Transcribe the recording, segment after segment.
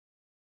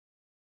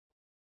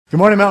Good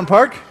morning, Mountain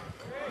Park.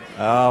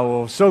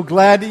 Well, so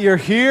glad that you're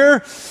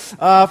here.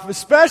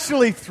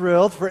 Especially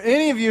thrilled for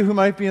any of you who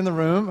might be in the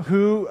room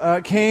who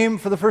came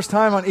for the first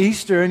time on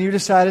Easter and you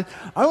decided,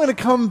 I'm going to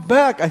come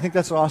back. I think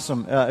that's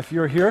awesome if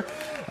you're here.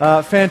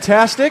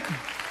 Fantastic.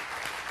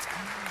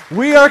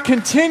 We are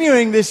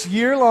continuing this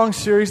year-long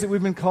series that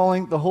we've been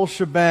calling The Whole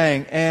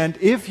Shebang. And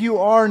if you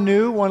are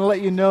new, I want to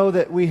let you know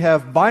that we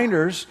have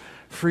binders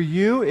for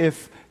you.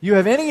 If you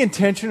have any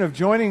intention of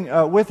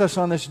joining with us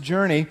on this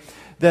journey,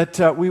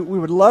 that we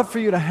would love for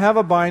you to have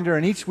a binder,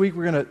 and each week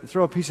we're going to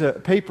throw a piece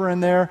of paper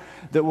in there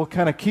that will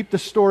kind of keep the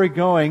story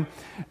going.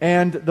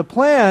 And the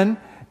plan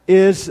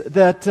is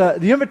that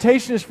the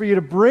invitation is for you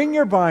to bring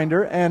your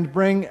binder and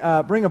bring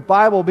a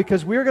Bible,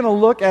 because we're going to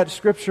look at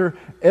Scripture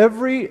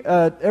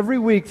every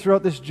week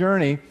throughout this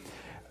journey.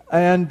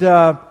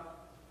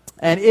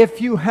 And if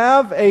you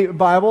have a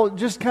Bible,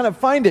 just kind of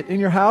find it in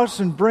your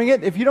house and bring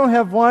it. If you don't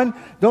have one,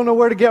 don't know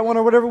where to get one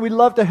or whatever, we'd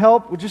love to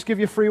help. We'll just give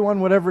you a free one,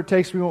 whatever it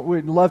takes.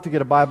 We'd love to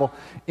get a Bible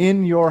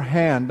in your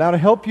hand. Now, to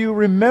help you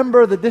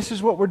remember that this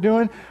is what we're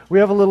doing, we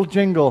have a little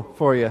jingle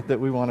for you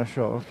that we want to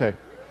show. Okay.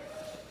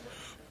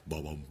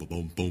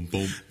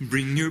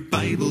 Bring your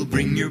Bible,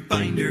 bring your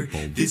binder.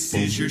 This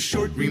is your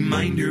short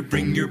reminder.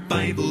 Bring your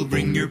Bible,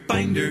 bring your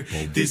binder.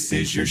 This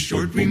is your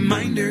short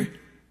reminder.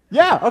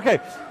 Yeah, okay.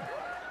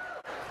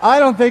 I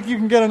don't think you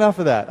can get enough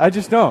of that. I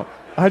just don't.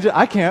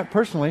 I can't,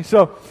 personally.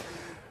 So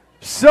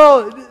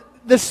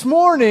this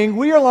morning,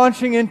 we are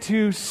launching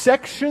into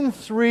section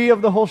 3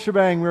 of the whole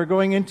shebang. We're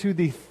going into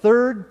the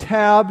third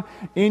tab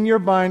in your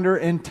binder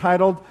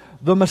entitled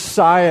The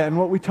Messiah. And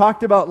what we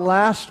talked about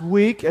last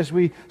week as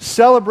we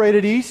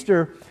celebrated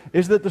Easter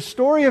is that the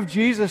story of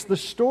Jesus, the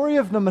story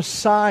of the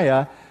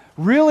Messiah,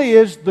 really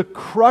is the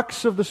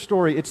crux of the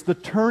story. It's the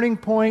turning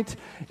point.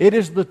 It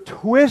is the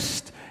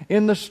twist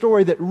in the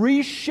story that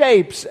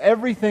reshapes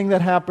everything that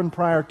happened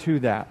prior to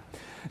that.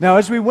 Now,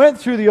 as we went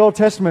through the Old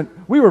Testament,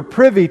 we were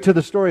privy to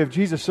the story of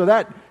Jesus, so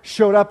that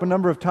showed up a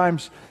number of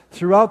times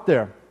throughout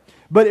there.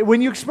 But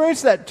when you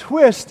experience that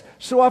twist,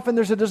 so often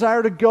there's a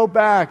desire to go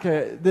back.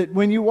 That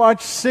when you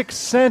watch Sixth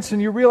Sense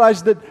and you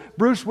realize that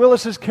Bruce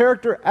Willis's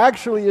character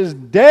actually is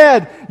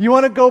dead, you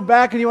want to go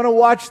back and you want to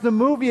watch the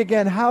movie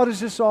again. How does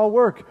this all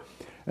work?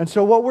 And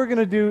so what we're going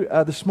to do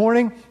this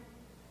morning,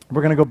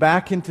 we're going to go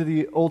back into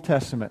the Old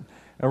Testament.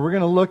 And we're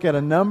going to look at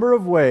a number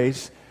of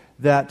ways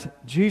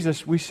that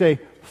Jesus, we say,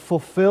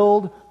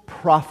 fulfilled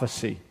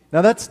prophecy.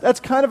 Now that's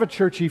kind of a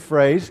churchy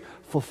phrase,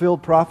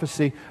 fulfilled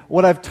prophecy.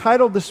 What I've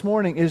titled this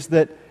morning is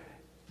that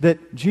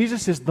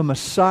Jesus is the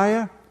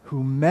Messiah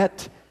who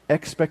met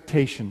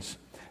expectations.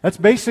 That's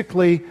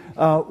basically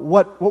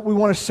what we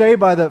want to say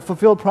by the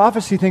fulfilled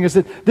prophecy thing, is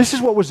that this is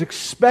what was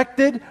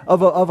expected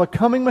of a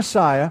coming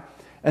Messiah,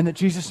 and that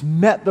Jesus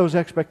met those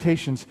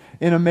expectations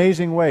in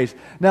amazing ways.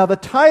 Now, the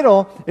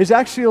title is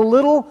actually a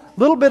little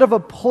bit of a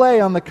play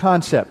on the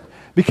concept,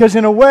 because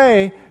in a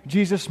way,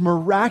 Jesus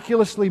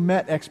miraculously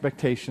met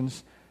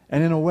expectations,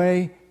 and in a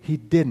way, he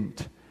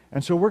didn't.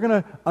 And so we're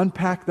going to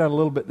unpack that a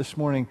little bit this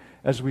morning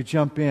as we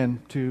jump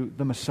into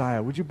the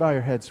Messiah. Would you bow your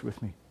heads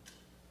with me?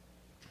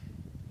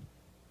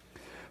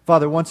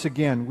 Father, once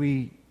again,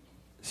 we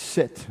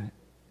sit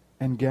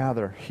and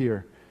gather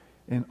here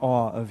in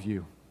awe of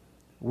you.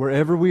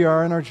 Wherever we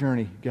are in our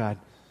journey, God,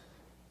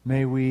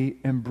 may we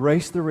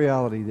embrace the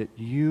reality that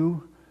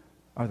you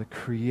are the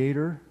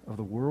creator of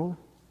the world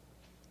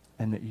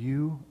and that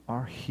you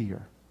are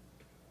here.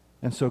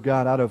 And so,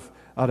 God, out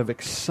of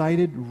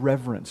excited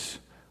reverence,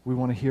 we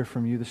want to hear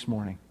from you this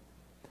morning.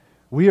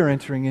 We are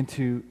entering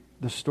into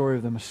the story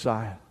of the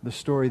Messiah, the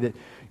story that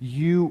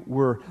you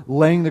were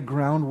laying the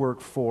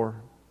groundwork for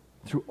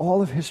through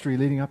all of history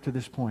leading up to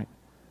this point.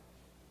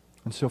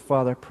 And so,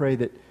 Father, I pray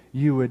that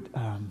you would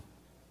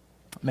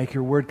make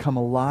your word come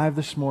alive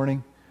this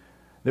morning,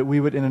 that we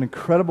would in an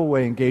incredible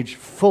way engage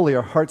fully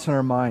our hearts and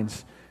our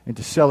minds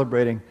into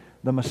celebrating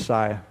the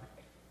Messiah.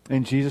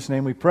 In Jesus'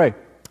 name we pray.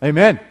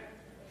 Amen.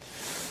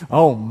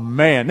 Oh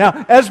man.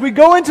 Now, as we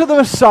go into the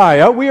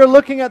Messiah, we are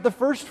looking at the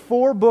first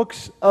 4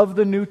 books of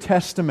the New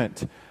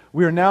Testament.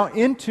 We are now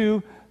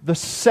into the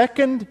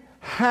second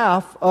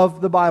half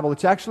of the Bible.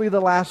 It's actually the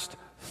last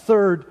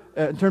third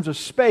in terms of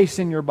space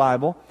in your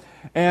Bible.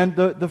 And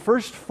the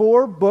first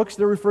 4 books,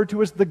 they're referred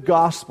to as the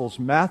Gospels: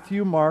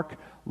 Matthew, Mark,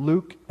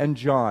 Luke, and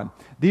John.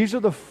 These are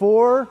the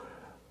 4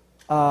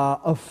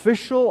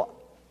 official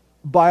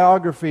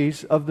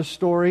biographies of the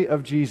story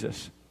of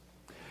Jesus.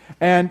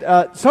 And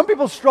some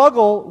people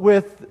struggle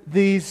with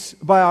these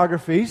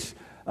biographies.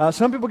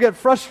 Some people get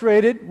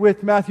frustrated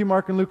with Matthew,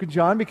 Mark, and Luke, and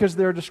John because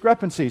there are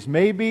discrepancies.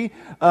 Maybe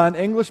an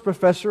English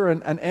professor,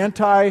 an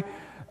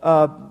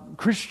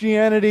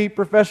anti-Christianity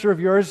professor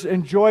of yours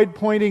enjoyed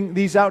pointing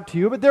these out to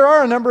you, but there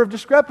are a number of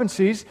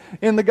discrepancies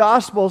in the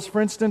Gospels. For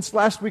instance,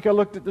 last week I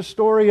looked at the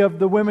story of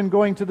the women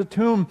going to the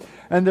tomb,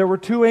 and there were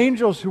 2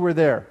 angels who were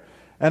there.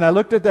 And I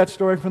looked at that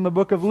story from the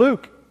book of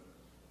Luke.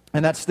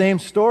 And that same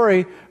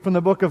story from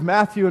the book of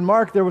Matthew and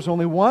Mark, there was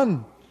only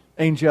one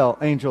angel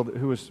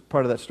who was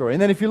part of that story.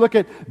 And then if you look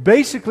at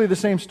basically the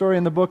same story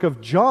in the book of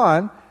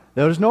John,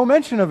 There was no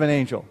mention of an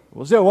angel.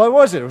 What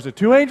was it? Was it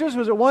 2 angels?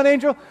 Was it 1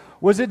 angel?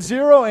 Was it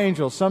 0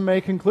 angels? Some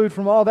may conclude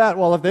from all that,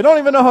 well, if they don't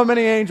even know how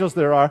many angels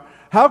there are,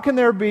 how can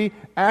there be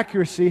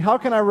accuracy? How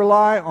can I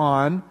rely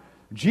on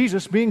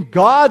Jesus being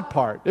God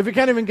part if we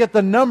can't even get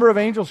the number of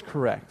angels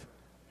correct?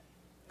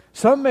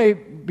 Some may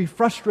be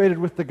frustrated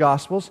with the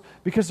Gospels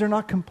because they're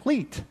not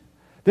complete.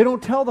 They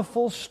don't tell the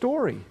full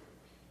story.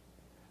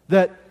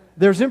 That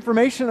there's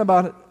information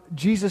about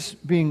Jesus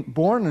being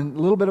born and a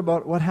little bit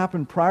about what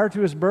happened prior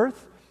to his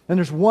birth. And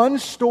there's one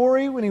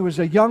story when he was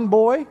a young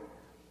boy,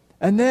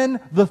 and then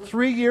the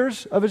 3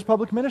 years of his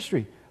public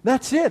ministry.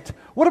 That's it.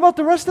 What about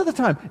the rest of the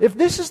time? If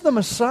this is the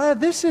Messiah,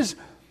 this is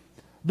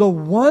the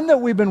one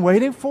that we've been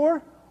waiting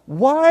for,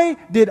 why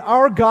did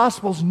our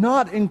Gospels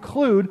not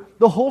include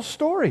the whole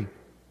story?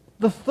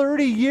 The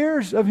 30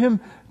 years of him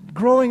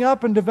growing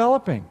up and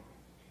developing.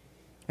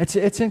 It's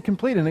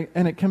incomplete,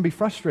 and it can be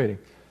frustrating.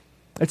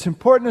 It's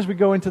important as we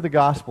go into the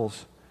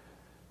Gospels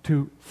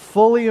to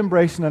fully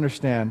embrace and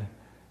understand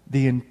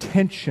the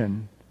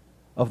intention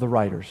of the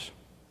writers.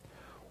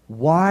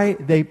 Why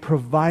they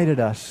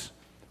provided us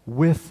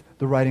with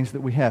the writings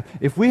that we have.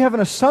 If we have an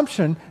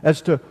assumption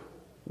as to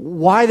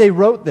why they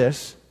wrote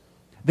this,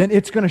 then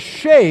it's going to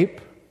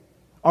shape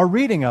our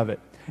reading of it.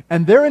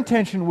 And their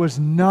intention was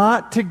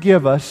not to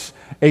give us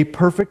a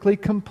perfectly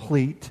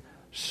complete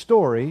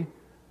story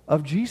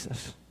of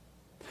Jesus.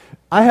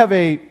 I have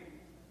a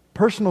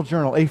personal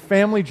journal, a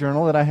family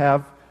journal that I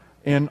have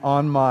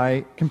on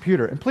my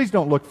computer. And please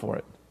don't look for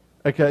it.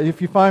 Okay,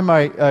 if you find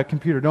my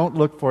computer, don't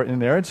look for it in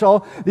there. It's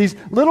all these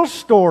little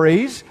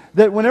stories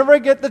that whenever I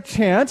get the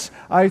chance,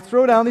 I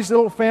throw down these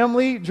little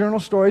family journal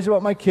stories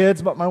about my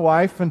kids, about my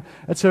wife, and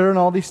et cetera, and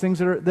all these things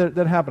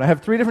that happen. I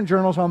have 3 different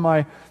journals on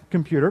my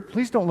computer.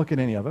 Please don't look at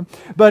any of them.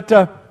 But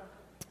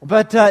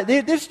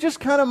this is just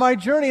kind of my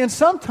journey, and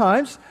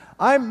sometimes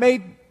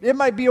it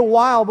might be a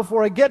while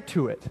before I get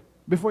to it.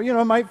 Before,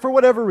 for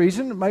whatever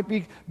reason, it might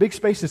be big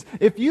spaces.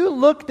 If you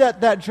looked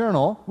at that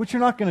journal, which you're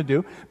not going to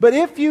do, but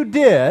if you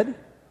did,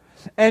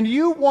 and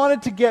you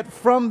wanted to get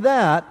from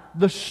that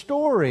the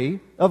story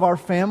of our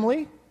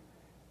family,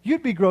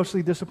 you'd be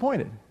grossly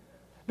disappointed.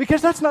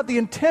 Because that's not the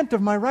intent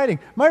of my writing.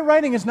 My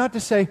writing is not to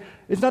say,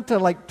 it's not to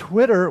like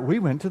Twitter, we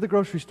went to the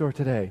grocery store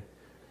today.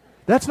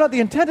 That's not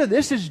the intent of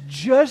this. This is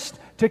just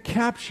to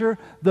capture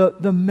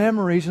the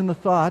memories and the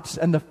thoughts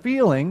and the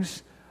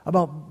feelings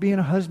about being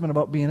a husband,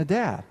 about being a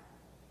dad.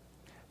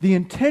 The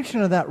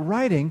intention of that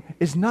writing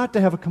is not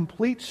to have a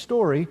complete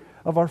story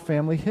of our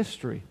family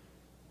history.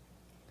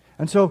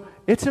 And so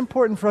it's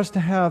important for us to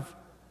have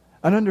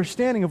an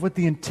understanding of what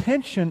the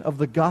intention of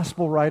the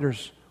gospel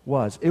writers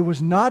was. It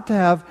was not to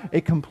have a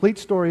complete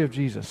story of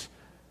Jesus.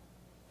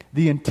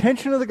 The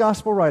intention of the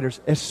gospel writers,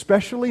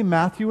 especially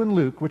Matthew and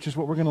Luke, which is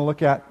what we're going to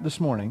look at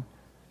this morning,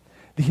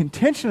 the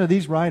intention of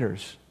these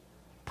writers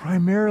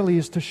primarily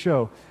is to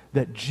show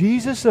that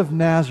Jesus of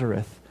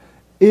Nazareth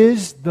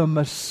is the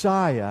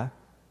Messiah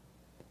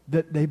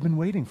that they've been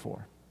waiting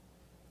for.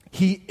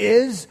 He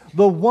is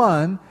the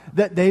one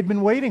that they've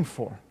been waiting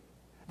for.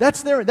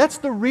 That's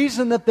the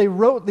reason that they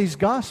wrote these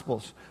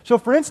Gospels. So,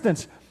 for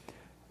instance,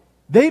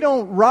 they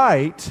don't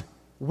write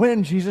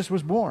when Jesus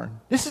was born.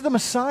 This is the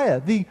Messiah,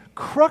 the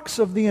crux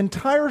of the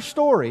entire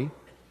story,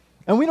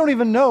 and we don't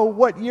even know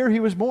what year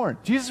he was born.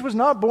 Jesus was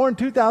not born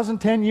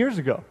 2,010 years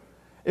ago.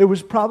 It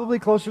was probably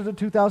closer to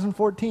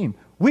 2014.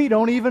 We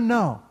don't even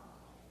know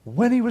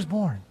when he was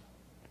born.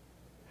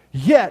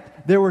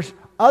 Yet, there were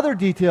other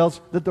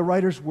details that the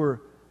writers were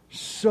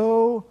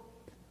so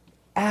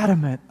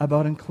adamant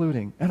about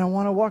including. And I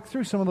want to walk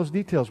through some of those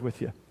details with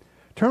you.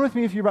 Turn with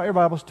me, if you brought your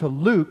Bibles, to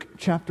Luke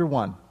chapter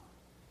 1.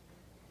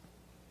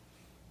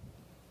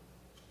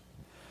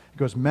 It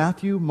goes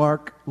Matthew,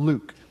 Mark,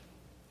 Luke.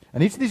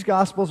 And each of these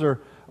Gospels are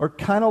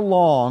kind of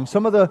long.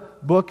 Some of the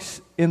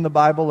books in the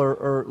Bible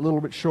are a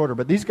little bit shorter,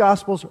 but these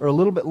Gospels are a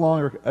little bit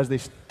longer as they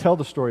tell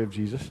the story of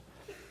Jesus.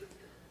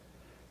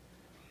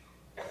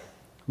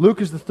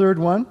 Luke is the third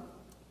one.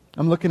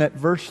 I'm looking at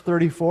verse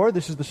 34.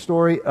 This is the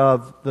story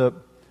of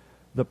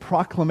the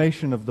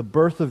proclamation of the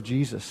birth of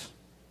Jesus.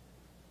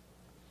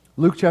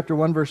 Luke chapter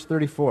 1, verse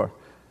 34.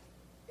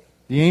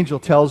 The angel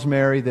tells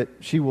Mary that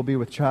she will be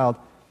with child.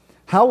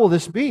 "How will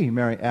this be?"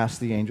 Mary asked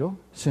the angel,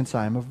 "since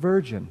I am a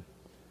virgin."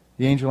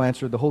 The angel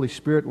answered, "The Holy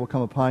Spirit will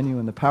come upon you,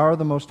 and the power of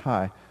the Most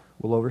High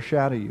will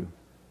overshadow you.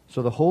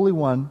 So the Holy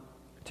One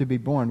to be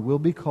born will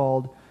be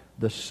called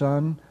the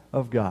Son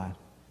of God."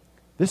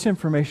 This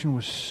information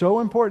was so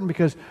important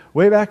because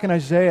way back in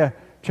Isaiah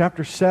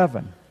chapter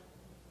 7,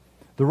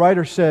 the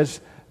writer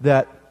says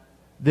that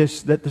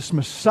this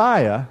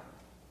Messiah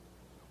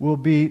will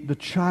be the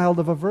child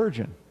of a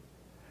virgin.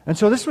 And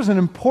so this was an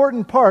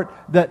important part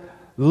that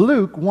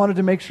Luke wanted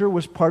to make sure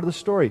was part of the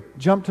story.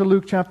 Jump to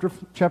Luke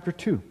chapter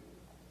 2.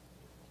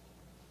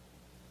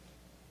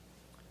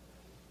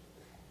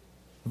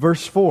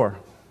 Verse 4.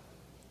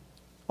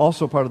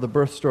 Also part of the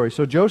birth story.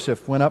 "So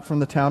Joseph went up from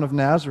the town of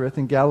Nazareth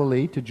in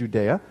Galilee to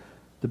Judea,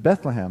 to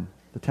Bethlehem,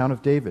 the town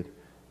of David,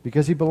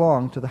 because he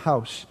belonged to the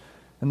house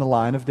and the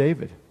line of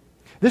David."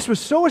 This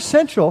was so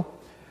essential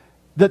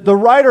that the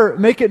writer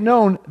make it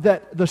known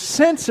that the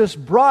census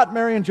brought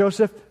Mary and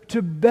Joseph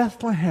to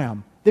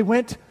Bethlehem. They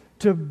went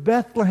to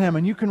Bethlehem.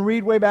 And you can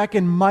read way back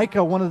in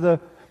Micah, one of the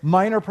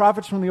minor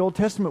prophets from the Old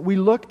Testament. We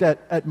looked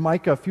at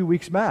Micah a few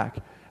weeks back.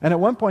 And at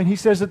one point he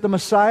says that the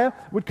Messiah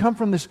would come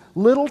from this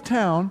little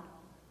town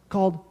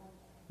called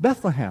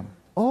Bethlehem.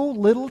 Oh,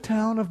 little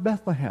town of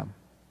Bethlehem.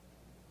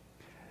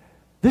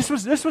 This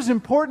was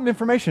important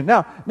information.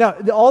 Now,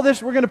 all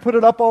this, we're going to put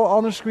it up all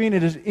on the screen.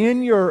 It is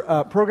in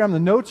your program. The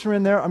notes are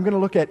in there. I'm going to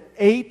look at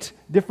 8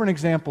 different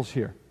examples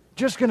here.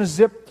 Just going to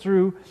zip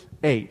through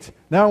 8.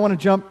 Now I want to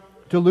jump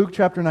to Luke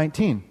chapter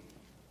 19.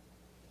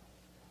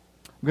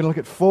 I'm going to look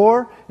at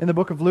 4 in the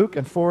book of Luke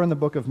and 4 in the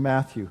book of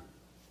Matthew.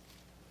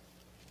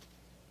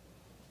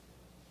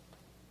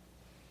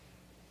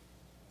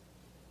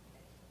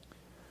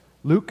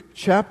 Luke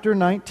chapter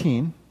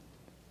 19,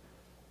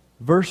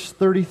 verse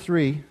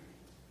 33,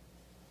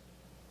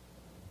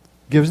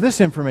 gives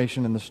this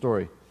information in the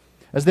story.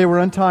 As they were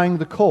untying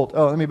the colt.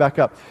 Oh, let me back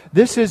up.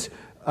 This is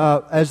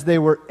as they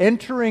were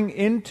entering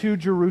into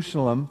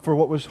Jerusalem for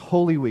what was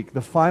Holy Week,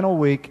 the final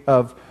week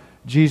of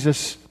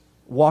Jesus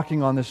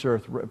walking on this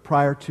earth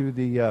prior to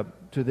the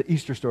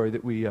Easter story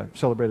that we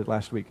celebrated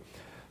last week.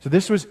 So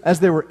this was as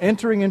they were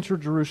entering into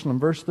Jerusalem,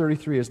 verse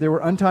 33. As they were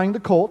untying the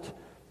colt,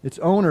 its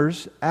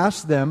owners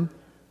asked them,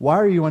 "Why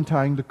are you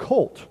untying the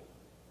colt?"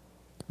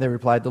 They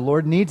replied, "The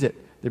Lord needs it."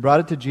 They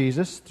brought it to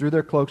Jesus, threw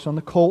their cloaks on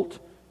the colt,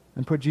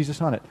 and put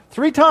Jesus on it.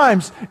 3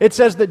 times it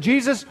says that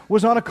Jesus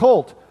was on a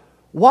colt.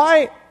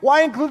 Why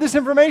include this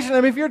information?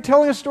 I mean, if you're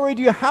telling a story,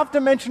 do you have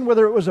to mention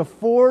whether it was a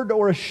Ford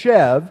or a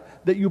Chev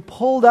that you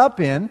pulled up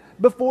in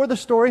before the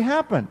story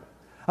happened?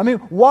 I mean,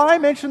 why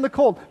mention the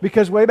colt?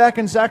 Because way back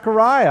in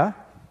Zechariah,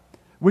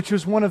 which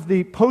was one of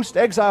the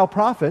post-exile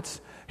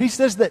prophets, he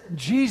says that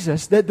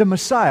Jesus, that the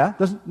Messiah,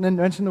 doesn't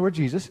mention the word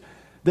Jesus,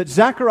 that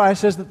Zechariah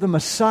says that the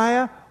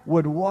Messiah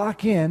would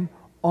walk in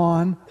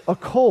on a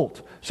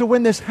colt. So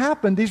when this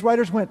happened, these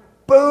writers went,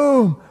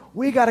 boom,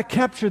 we got to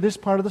capture this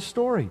part of the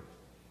story.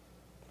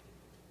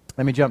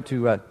 Let me jump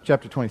to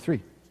chapter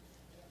 23.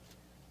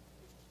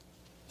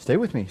 Stay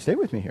with me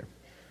here.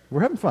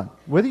 We're having fun.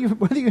 Whether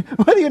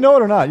you know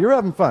it or not, you're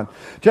having fun.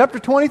 Chapter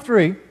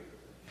 23,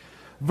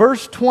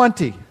 verse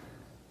 20.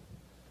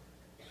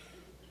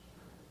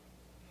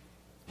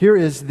 Here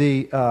is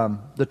the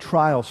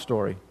trial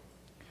story.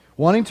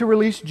 Wanting to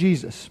release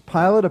Jesus,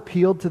 Pilate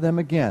appealed to them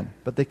again,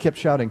 but they kept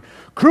shouting,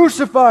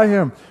 "Crucify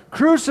him!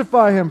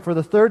 Crucify him!" For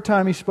the 3rd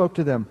time he spoke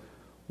to them.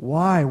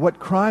 "Why? What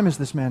crime has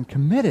this man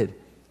committed?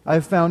 I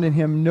have found in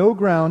him no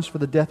grounds for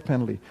the death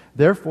penalty.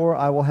 Therefore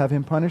I will have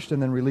him punished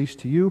and then released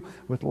to you."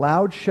 With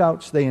loud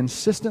shouts they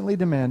insistently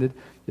demanded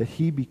that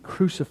he be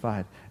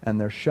crucified, and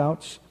their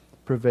shouts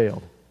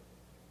prevailed.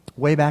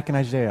 Way back in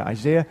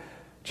Isaiah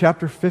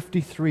chapter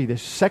 53,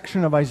 this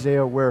section of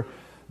Isaiah where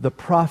the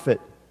prophet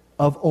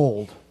of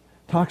old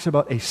talks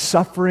about a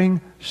suffering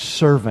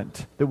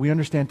servant that we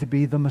understand to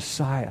be the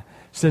Messiah. It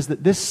says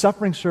that this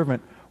suffering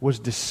servant was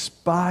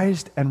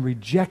despised and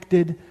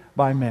rejected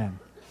by men.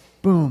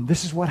 Boom,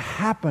 this is what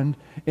happened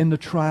in the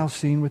trial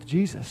scene with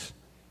Jesus.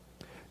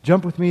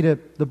 Jump with me to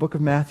the book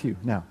of Matthew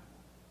now.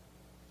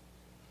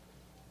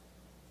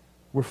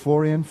 We're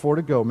 4 in, 4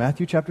 to go.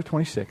 Matthew chapter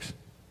 26.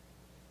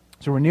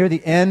 So we're near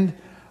the end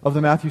of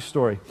the Matthew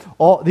story.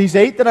 All these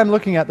 8 that I'm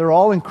looking at, they're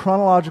all in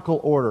chronological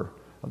order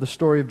of the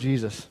story of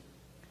Jesus.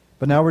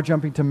 But now we're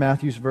jumping to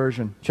Matthew's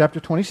version. Chapter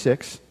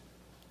 26,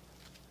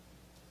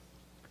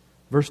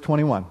 verse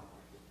 21.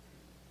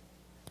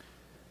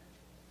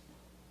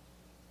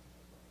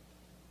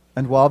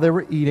 And while they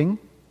were eating,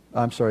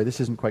 I'm sorry, this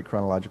isn't quite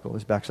chronological.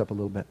 This backs up a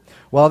little bit.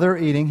 While they were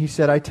eating, he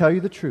said, "I tell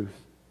you the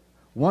truth.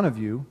 One of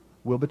you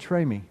will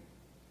betray me."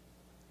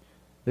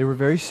 They were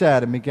very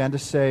sad and began to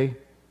say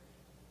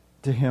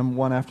to him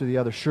one after the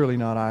other, "Surely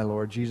not I,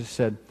 Lord." Jesus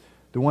said,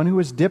 "The one who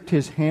has dipped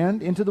his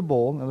hand into the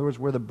bowl," in other words,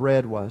 where the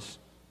bread was,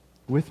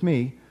 "with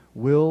me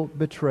will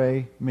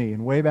betray me."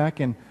 And way back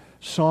in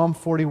Psalm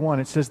 41,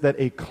 it says that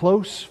a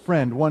close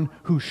friend, one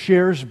who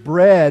shares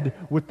bread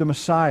with the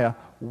Messiah,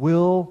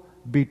 will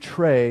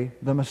betray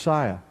the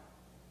Messiah.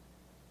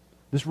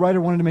 This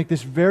writer wanted to make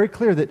this very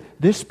clear that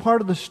this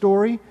part of the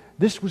story,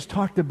 this was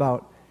talked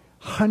about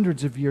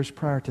hundreds of years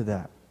prior to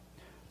that.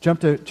 Jump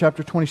to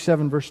chapter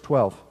 27, verse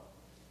 12.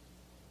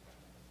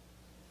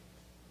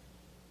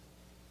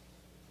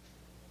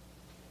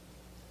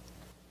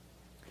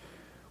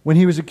 When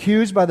he was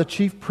accused by the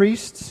chief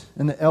priests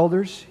and the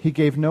elders, he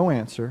gave no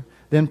answer.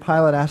 Then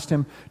Pilate asked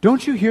him,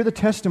 "Don't you hear the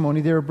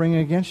testimony they are bringing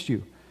against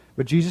you?"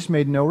 But Jesus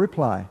made no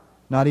reply,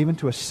 not even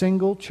to a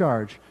single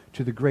charge,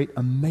 to the great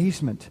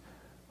amazement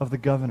of the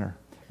governor.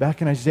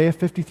 Back in Isaiah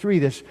 53,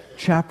 this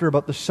chapter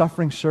about the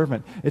suffering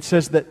servant, it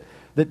says that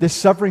this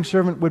suffering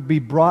servant would be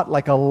brought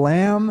like a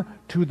lamb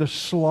to the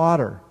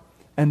slaughter,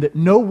 and that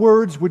no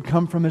words would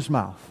come from his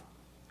mouth,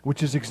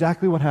 which is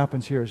exactly what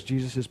happens here as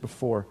Jesus is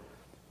before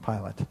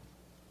Pilate.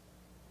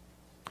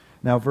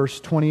 Now verse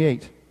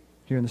 28,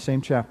 here in the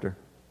same chapter.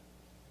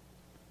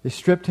 They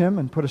stripped him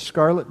and put a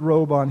scarlet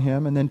robe on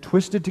him, and then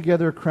twisted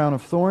together a crown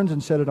of thorns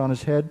and set it on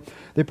his head.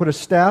 They put a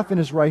staff in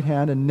his right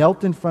hand and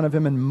knelt in front of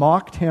him and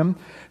mocked him.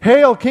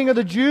 "Hail, King of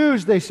the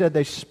Jews," they said.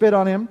 They spit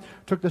on him,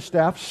 took the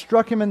staff,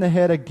 struck him in the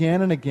head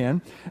again and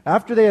again.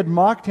 After they had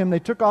mocked him, they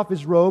took off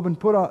his robe and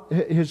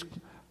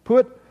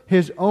put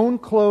his own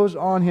clothes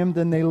on him.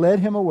 Then they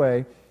led him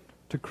away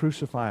to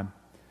crucify him.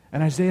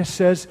 And Isaiah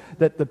says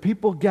that the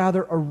people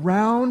gather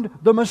around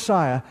the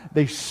Messiah.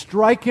 They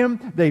strike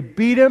him, they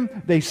beat him,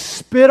 they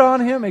spit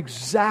on him.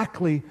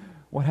 Exactly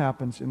what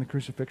happens in the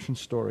crucifixion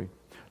story.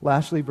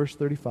 Lastly, verse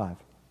 35.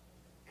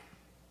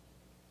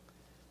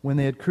 When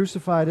they had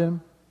crucified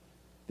him,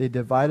 they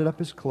divided up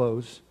his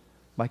clothes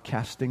by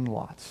casting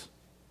lots.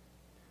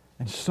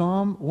 And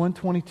Psalm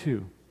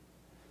 122,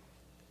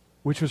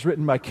 which was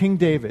written by King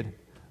David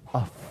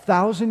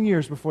 1,000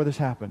 years before this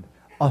happened,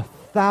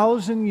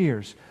 1,000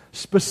 years,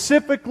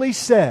 specifically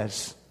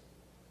says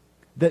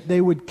that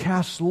they would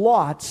cast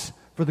lots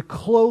for the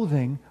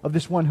clothing of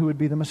this one who would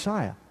be the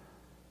Messiah.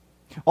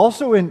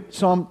 Also in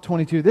Psalm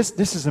 22, this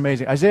is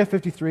amazing. Isaiah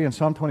 53 and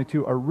Psalm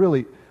 22 are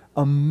really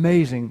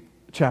amazing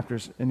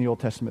chapters in the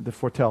Old Testament that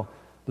foretell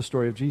the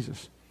story of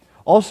Jesus.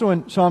 Also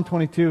in Psalm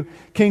 22,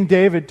 King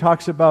David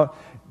talks about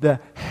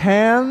the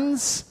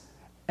hands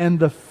and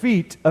the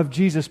feet of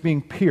Jesus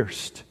being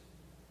pierced.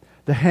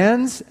 The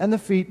hands and the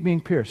feet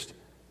being pierced.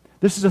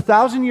 This is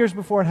 1,000 years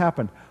before it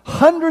happened.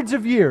 Hundreds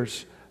of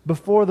years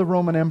before the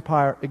Roman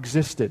Empire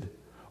existed,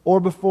 or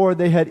before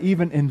they had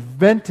even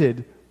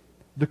invented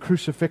the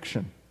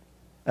crucifixion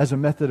as a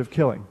method of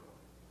killing.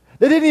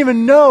 They didn't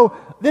even know,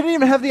 they didn't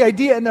even have the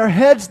idea in their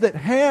heads that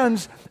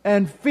hands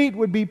and feet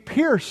would be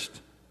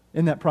pierced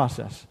in that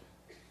process.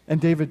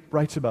 And David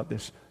writes about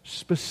this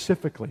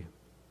specifically.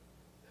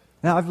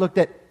 Now, I've looked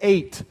at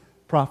 8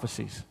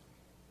 prophecies.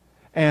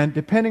 And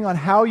depending on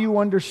how you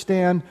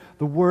understand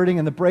the wording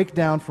and the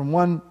breakdown from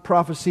one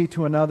prophecy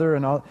to another,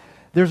 and all,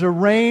 there's a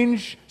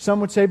range, some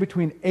would say,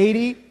 between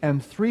 80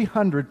 and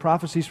 300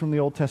 prophecies from the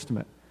Old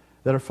Testament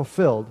that are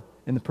fulfilled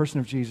in the person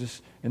of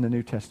Jesus in the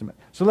New Testament.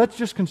 So let's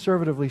just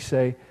conservatively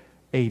say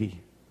 80.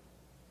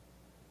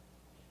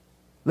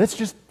 Let's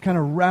just kind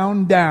of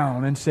round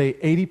down and say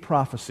 80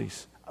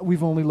 prophecies.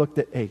 We've only looked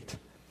at 8.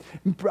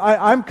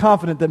 I'm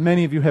confident that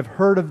many of you have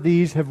heard of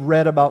these, have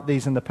read about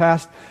these in the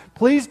past.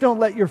 Please don't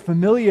let your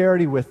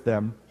familiarity with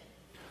them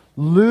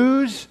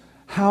lose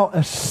how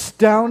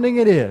astounding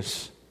it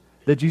is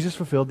that Jesus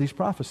fulfilled these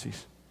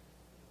prophecies.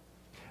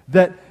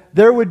 That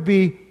there would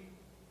be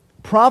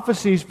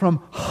prophecies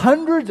from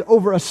hundreds,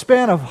 over a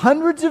span of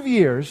hundreds of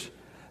years,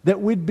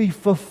 that would be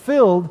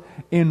fulfilled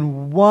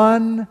in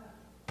one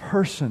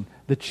person.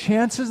 The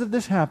chances of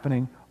this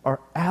happening are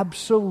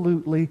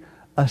absolutely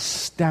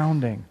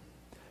astounding.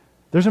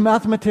 There's a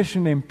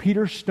mathematician named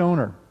Peter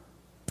Stoner.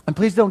 And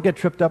please don't get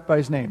tripped up by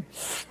his name.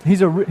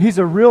 He's a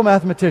real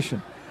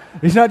mathematician.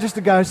 He's not just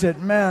a guy who said,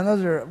 "Man,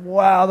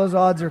 those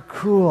odds are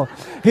cool."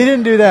 He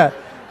didn't do that.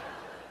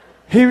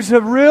 He was a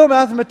real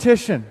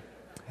mathematician.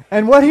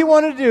 And what he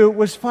wanted to do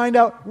was find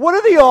out, what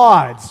are the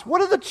odds?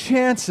 What are the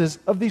chances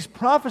of these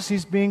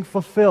prophecies being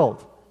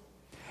fulfilled?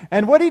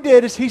 And what he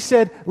did is he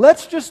said,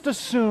 let's just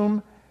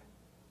assume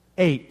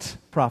 8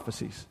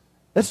 prophecies.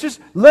 Let's just,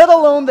 let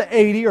alone the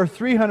 80 or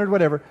 300,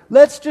 whatever,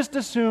 let's just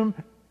assume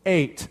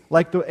 8,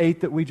 like the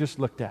 8 that we just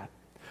looked at.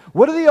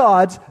 What are the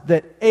odds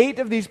that 8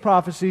 of these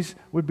prophecies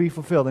would be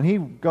fulfilled? And he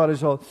got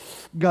his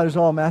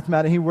all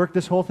mathematics, he worked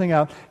this whole thing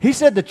out. He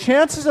said the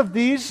chances of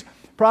these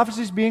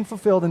prophecies being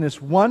fulfilled in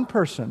this one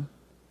person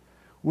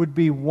would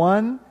be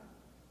 1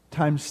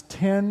 times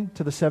 10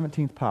 to the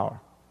 17th power.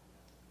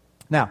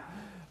 Now,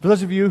 for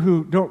those of you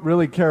who don't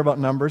really care about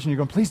numbers, and you're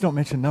going, please don't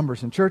mention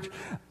numbers in church,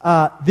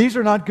 these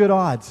are not good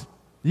odds.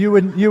 You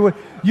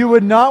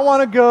would not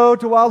want to go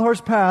to Wild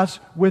Horse Pass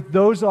with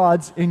those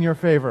odds in your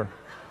favor.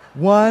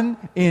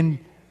 1 in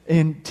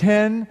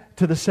 10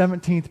 to the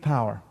 17th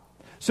power.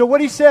 So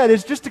what he said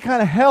is, just to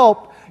kind of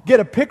help get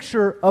a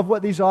picture of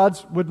what these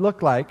odds would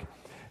look like,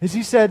 is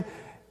he said,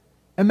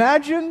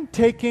 imagine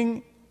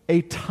taking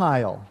a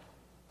tile,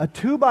 a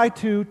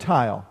 2x2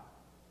 tile,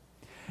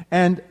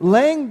 and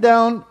laying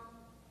down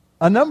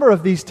a number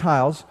of these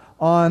tiles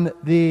on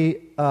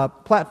the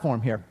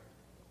platform here.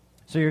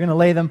 So you're going to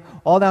lay them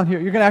all down here.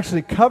 You're going to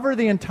actually cover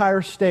the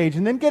entire stage,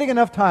 and then getting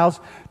enough tiles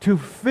to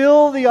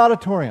fill the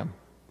auditorium.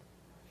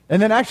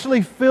 And then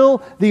actually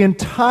fill the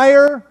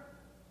entire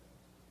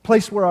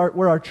place where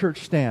our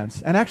church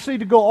stands. And actually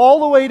to go all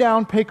the way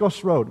down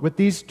Pecos Road with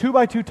these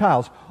 2x2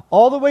 tiles,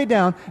 all the way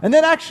down. And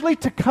then actually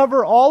to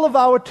cover all of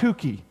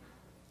Ahwatukee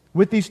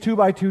with these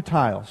 2x2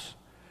 tiles.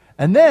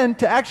 And then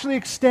to actually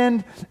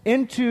extend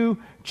into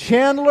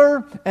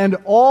Chandler and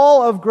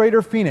all of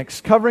Greater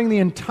Phoenix, covering the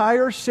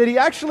entire city.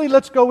 Actually,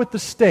 let's go with the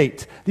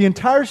state. The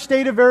entire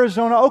state of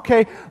Arizona.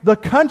 Okay, the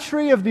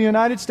country of the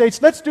United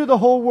States. Let's do the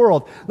whole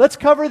world. Let's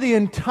cover the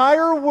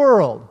entire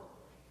world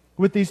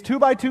with these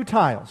 2x2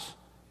 tiles.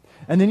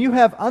 And then you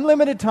have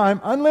unlimited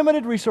time,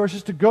 unlimited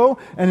resources to go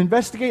and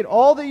investigate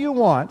all that you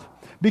want,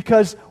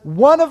 because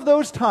one of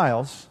those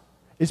tiles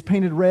is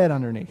painted red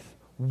underneath.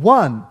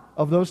 One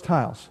of those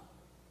tiles.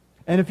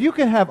 And if you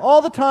could have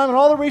all the time and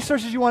all the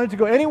resources you wanted to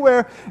go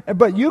anywhere,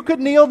 but you could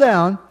kneel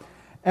down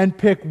and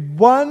pick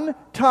one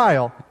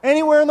tile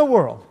anywhere in the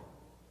world,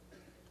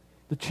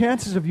 the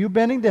chances of you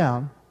bending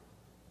down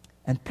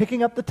and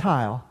picking up the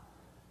tile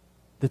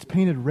that's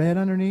painted red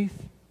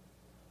underneath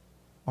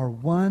are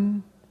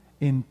 1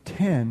 in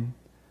 10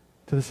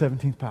 to the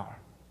 17th power.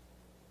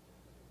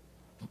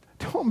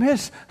 Don't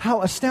miss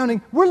how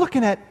astounding. We're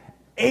looking at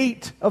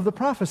 8 of the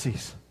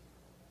prophecies,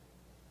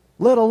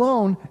 let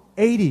alone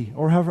 80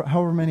 or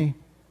however many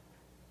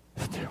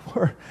there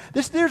were.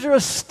 These are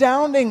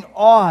astounding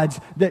odds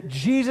that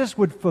Jesus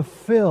would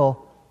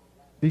fulfill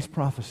these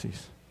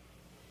prophecies.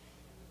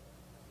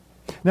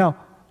 Now,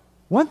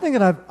 one thing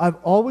that I've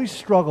always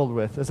struggled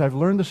with as I've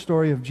learned the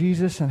story of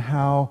Jesus and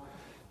how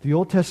the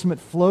Old Testament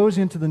flows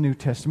into the New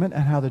Testament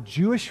and how the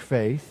Jewish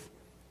faith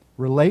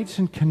relates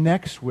and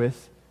connects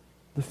with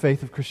the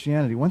faith of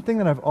Christianity. One thing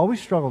that I've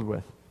always struggled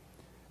with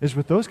is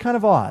with those kind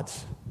of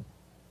odds.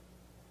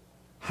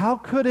 How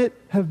could it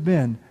have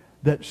been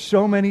that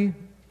so many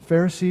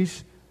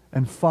Pharisees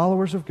and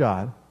followers of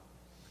God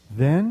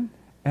then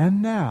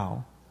and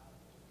now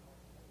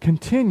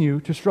continue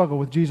to struggle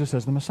with Jesus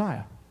as the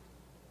Messiah?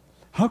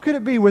 How could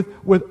it be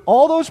with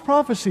all those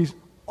prophecies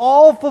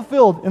all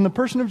fulfilled in the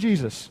person of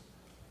Jesus?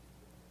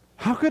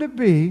 How could it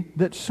be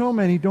that so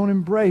many don't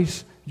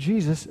embrace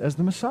Jesus as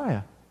the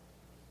Messiah?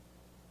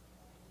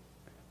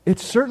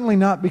 It's certainly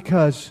not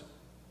because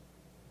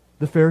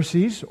the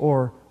Pharisees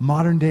or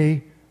modern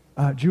day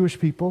Jewish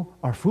people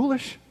are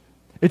foolish.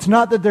 It's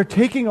not that they're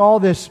taking all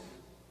this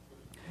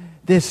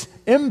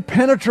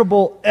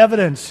impenetrable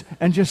evidence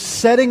and just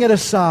setting it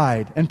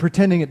aside and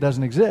pretending it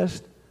doesn't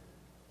exist.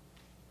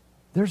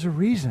 There's a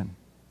reason.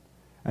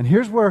 And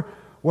here's where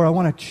I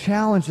want to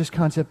challenge this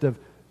concept of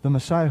the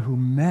Messiah who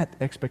met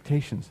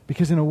expectations.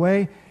 Because in a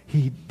way,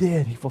 he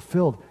did. He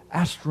fulfilled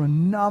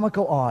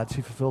astronomical odds.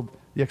 He fulfilled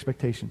the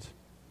expectations.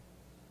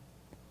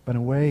 But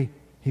in a way,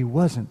 he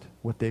wasn't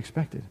what they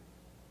expected.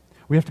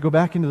 We have to go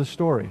back into the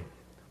story.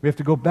 We have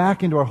to go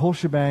back into our whole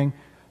shebang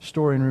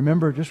story and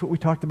remember just what we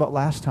talked about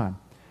last time.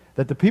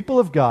 That the people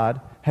of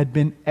God had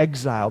been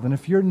exiled. And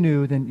if you're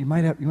new, then you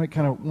might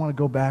kind of want to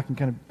go back and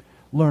kind of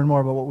learn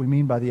more about what we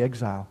mean by the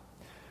exile.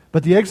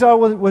 But the exile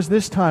was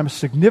this time, a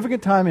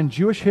significant time in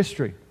Jewish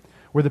history,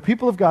 where the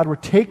people of God were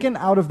taken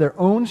out of their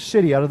own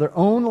city, out of their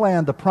own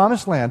land, the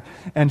promised land,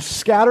 and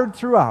scattered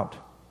throughout.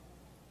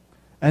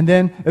 And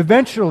then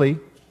eventually,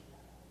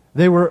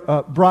 they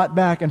were brought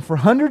back, and for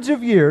hundreds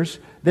of years,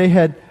 they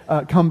had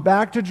come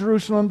back to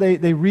Jerusalem.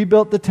 They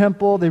rebuilt the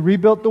temple. They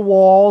rebuilt the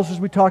walls, as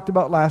we talked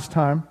about last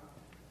time.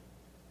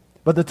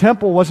 But the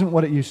temple wasn't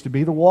what it used to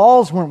be. The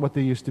walls weren't what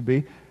they used to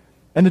be.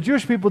 And the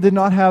Jewish people did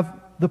not have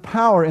the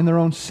power in their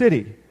own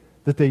city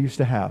that they used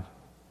to have.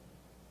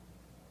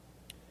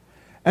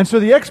 And so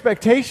the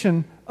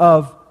expectation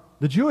of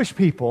the Jewish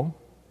people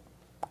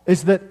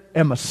is that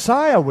a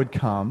Messiah would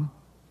come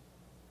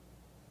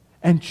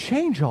and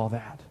change all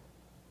that.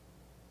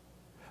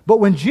 But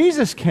when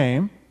Jesus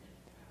came,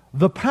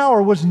 the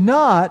power was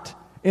not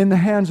in the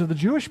hands of the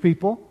Jewish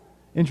people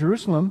in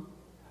Jerusalem.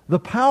 The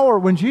power,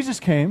 when Jesus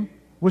came,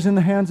 was in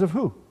the hands of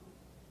who?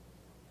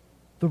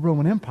 The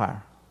Roman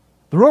Empire.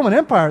 The Roman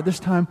Empire at this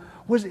time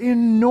was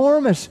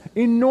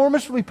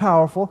enormously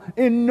powerful,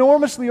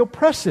 enormously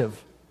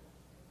oppressive.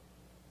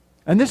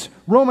 And this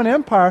Roman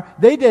Empire,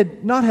 they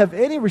did not have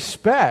any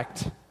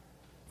respect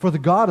for the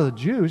God of the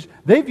Jews.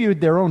 They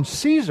viewed their own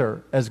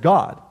Caesar as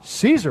God.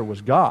 Caesar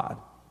was God,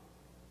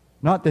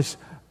 not this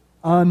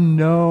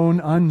unknown,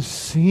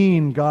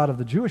 unseen God of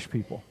the Jewish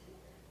people.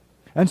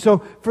 And so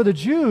for the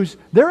Jews,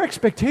 their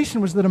expectation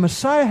was that a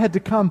Messiah had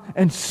to come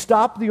and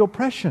stop the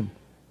oppression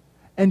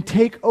and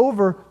take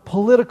over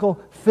political,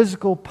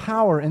 physical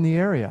power in the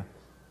area.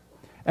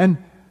 And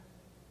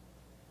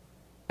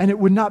it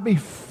would not be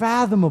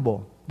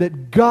fathomable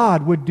that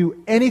God would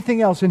do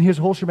anything else in his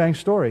whole shebang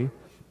story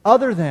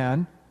other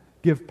than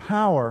give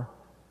power,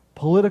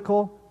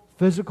 political,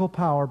 physical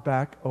power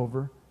back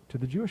over to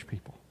the Jewish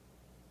people.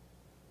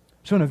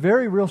 So in a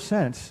very real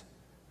sense,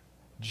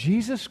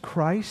 Jesus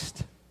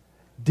Christ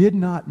did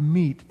not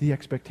meet the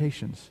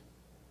expectations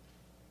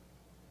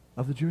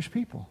of the Jewish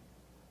people.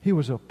 He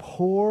was a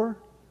poor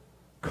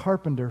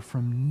carpenter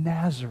from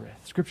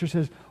Nazareth. Scripture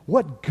says,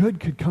 what good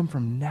could come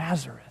from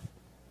Nazareth?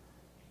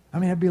 I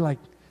mean, it'd be like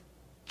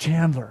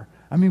Chandler.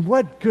 I mean,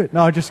 what good?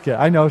 No, just kidding.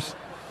 I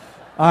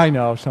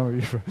know some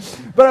of you.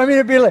 But I mean,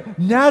 it'd be like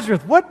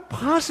Nazareth.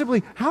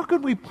 How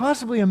could we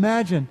possibly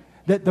imagine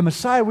that the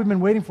Messiah we've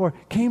been waiting for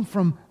came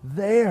from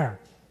there?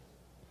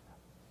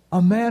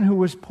 A man who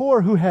was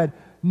poor, who had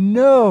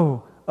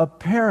no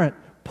apparent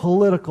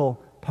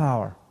political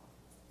power.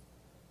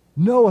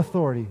 No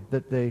authority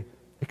that they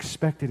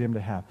expected him to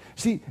have.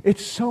 See,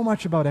 it's so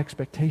much about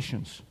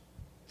expectations.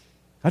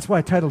 That's why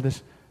I titled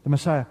this, The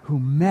Messiah Who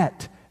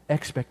Met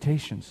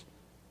Expectations.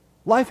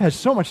 Life has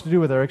so much to do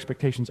with our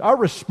expectations. Our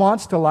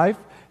response to life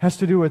has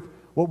to do with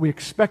what we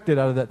expected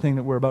out of that thing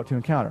that we're about to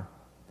encounter.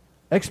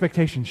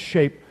 Expectations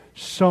shape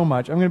so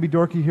much. I'm going to be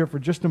dorky here for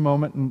just a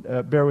moment,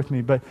 and bear with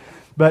me. But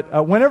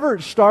whenever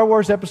Star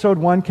Wars Episode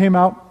 1 came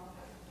out,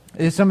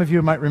 some of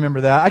you might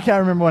remember that. I can't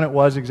remember when it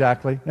was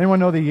exactly. Anyone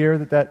know the year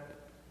that...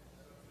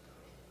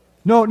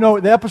 No,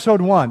 the Episode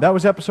 1. That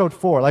was Episode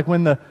 4, like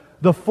when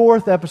the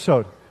fourth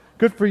episode.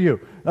 Good for you.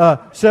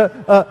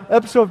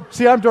 Episode...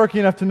 See, I'm dorky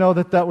enough to know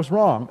that was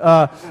wrong.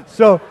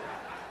 So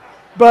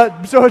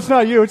it's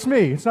not you, it's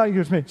me. It's not you,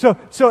 it's me.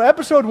 So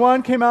Episode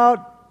 1 came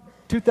out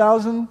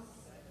 2000,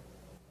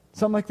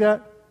 something like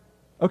that.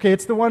 Okay,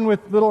 it's the one with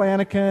little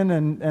Anakin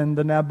and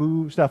the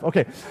Naboo stuff.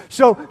 Okay,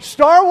 so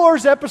Star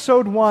Wars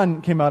Episode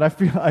 1 came out.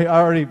 I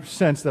already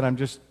sense that I'm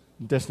just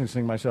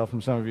distancing myself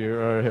from some of you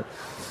right here.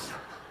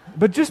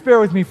 But just bear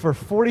with me for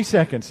 40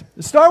 seconds.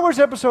 Star Wars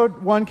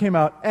Episode 1 came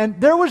out, and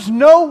there was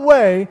no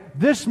way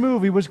this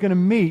movie was going to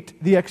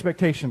meet the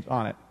expectations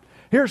on it.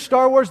 Here,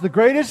 Star Wars, the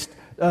greatest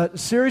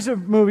series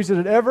of movies that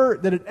had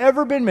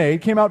ever been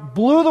made, came out,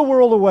 blew the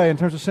world away in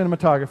terms of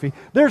cinematography.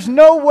 There's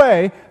no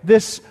way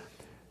this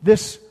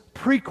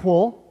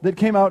prequel that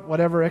came out,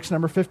 whatever, X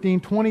number 15,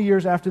 20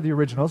 years after the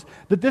originals,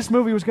 that this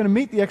movie was going to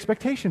meet the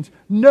expectations.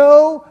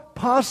 No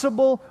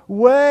possible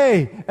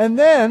way. And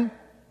then,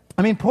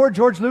 poor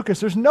George Lucas,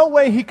 there's no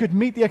way he could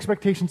meet the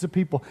expectations of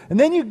people. And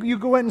then you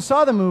go in and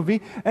saw the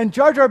movie, and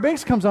Jar Jar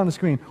Binks comes on the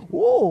screen.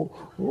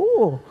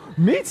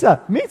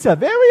 Meetza,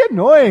 very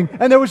annoying.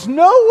 And there was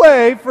no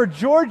way for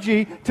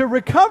Georgie to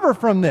recover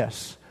from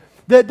this.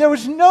 That there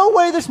was no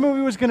way this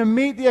movie was going to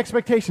meet the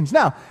expectations.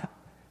 Now,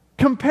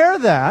 compare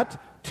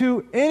that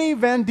to any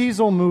Vin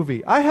Diesel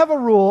movie. I have a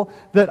rule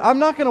that I'm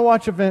not going to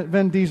watch a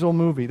Vin Diesel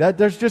movie. Good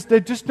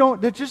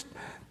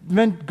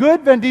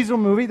Vin Diesel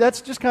movie,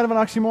 that's just kind of an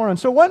oxymoron.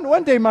 So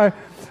one day my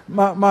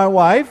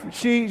wife,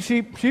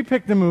 she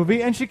picked the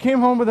movie, and she came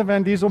home with a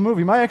Vin Diesel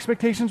movie. My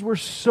expectations were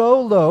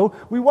so low.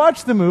 We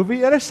watched the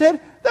movie, and I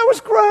said, that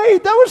was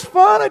great, that was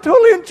fun, I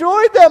totally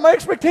enjoyed that. My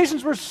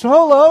expectations were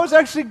so low, it was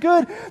actually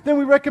good. Then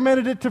we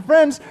recommended it to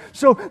friends,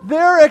 so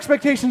their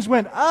expectations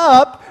went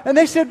up, and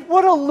they said,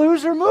 what a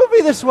loser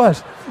movie this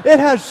was. It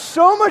has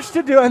so much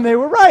to do, and they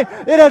were right,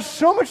 it has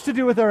so much to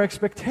do with our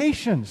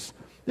expectations.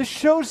 This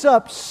shows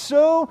up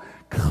so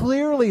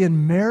clearly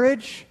in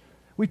marriage.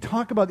 We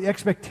talk about the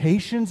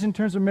expectations in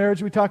terms of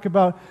marriage. We talk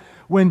about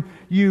when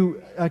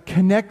you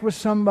connect with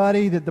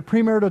somebody, that the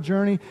premarital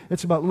journey,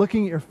 it's about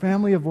looking at your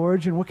family of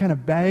origin, what kind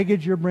of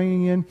baggage you're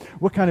bringing in,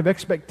 what kind of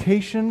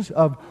expectations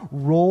of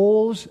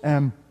roles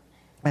and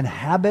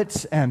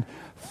habits and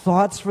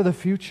thoughts for the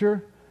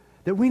future,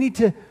 that we need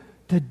to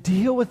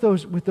deal with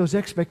those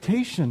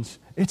expectations.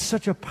 It's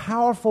such a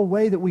powerful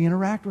way that we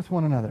interact with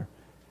one another.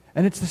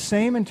 And it's the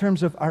same in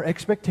terms of our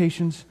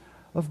expectations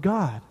of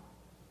God.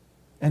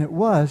 And it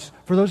was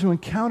for those who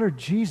encountered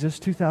Jesus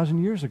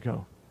 2,000 years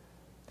ago.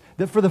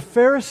 That for the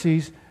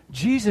Pharisees,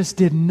 Jesus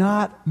did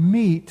not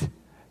meet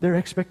their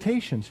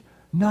expectations.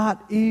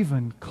 Not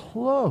even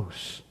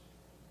close.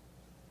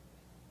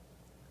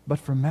 But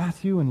for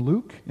Matthew and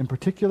Luke in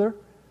particular,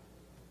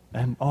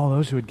 and all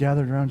those who had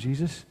gathered around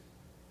Jesus,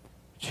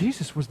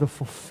 Jesus was the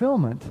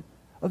fulfillment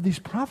of these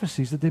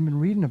prophecies that they've been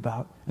reading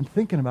about and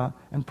thinking about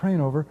and praying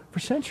over for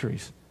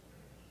centuries.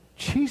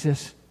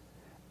 Jesus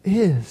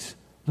is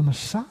the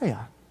Messiah.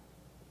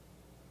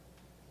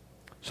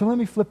 So let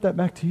me flip that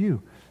back to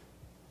you.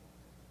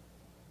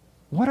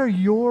 What are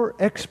your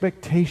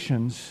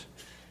expectations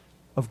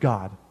of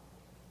God?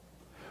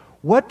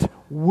 What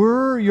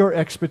were your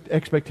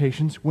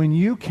expectations when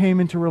you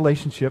came into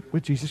relationship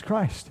with Jesus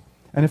Christ?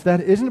 And if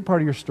that isn't a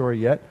part of your story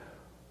yet,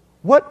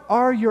 what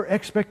are your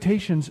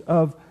expectations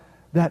of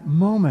that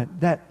moment,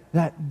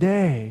 that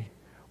day,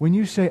 when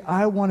you say,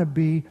 I want to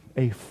be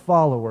a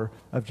follower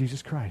of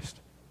Jesus Christ?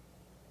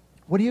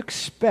 What do you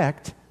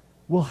expect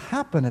will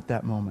happen at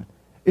that moment?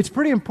 It's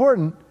pretty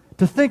important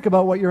to think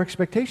about what your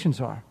expectations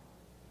are.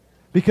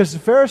 Because the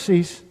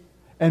Pharisees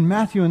and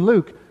Matthew and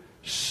Luke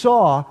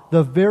saw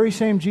the very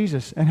same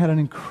Jesus and had an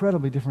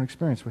incredibly different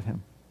experience with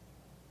him.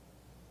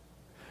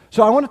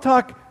 So I want to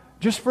talk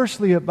just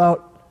firstly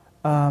about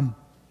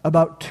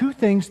two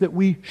things that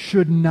we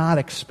should not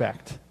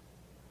expect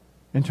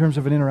in terms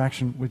of an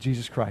interaction with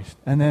Jesus Christ.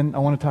 And then I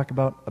want to talk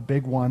about a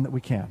big one that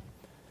we can.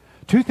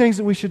 Two things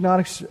that we should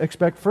not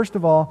expect, first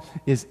of all,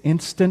 is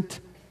instant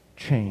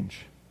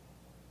change.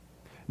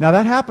 Now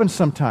that happens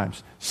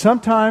sometimes.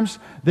 Sometimes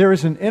there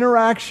is an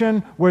interaction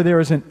where there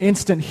is an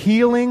instant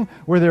healing,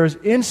 where there is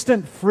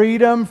instant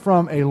freedom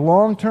from a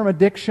long-term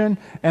addiction,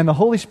 and the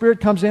Holy Spirit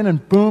comes in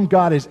and boom,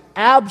 God is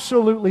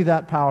absolutely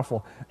that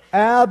powerful.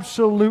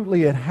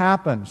 Absolutely it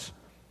happens.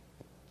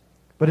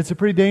 But it's a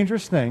pretty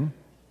dangerous thing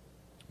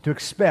to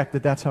expect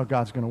that that's how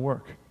God's going to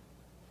work.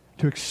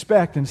 To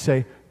expect and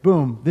say,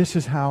 boom, this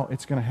is how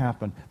it's going to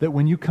happen. That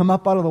when you come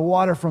up out of the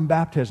water from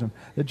baptism,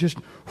 that just,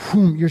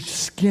 boom, your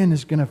skin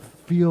is going to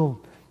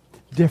feel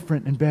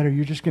different and better.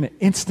 You're just going to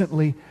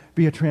instantly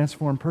be a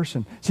transformed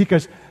person. See,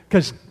 because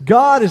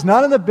God is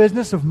not in the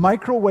business of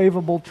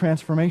microwavable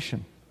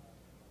transformation.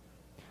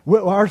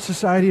 Our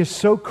society is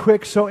so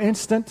quick, so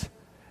instant,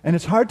 and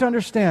it's hard to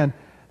understand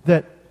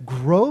that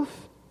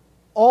growth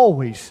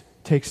always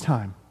takes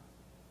time.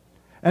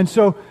 And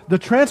so the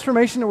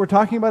transformation that we're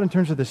talking about in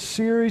terms of this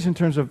series, in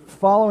terms of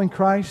following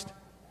Christ,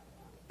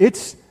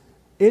 it's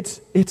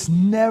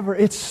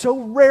so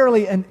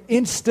rarely an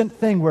instant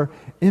thing where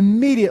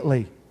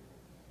immediately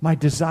my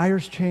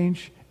desires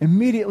change,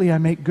 immediately I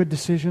make good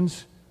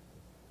decisions,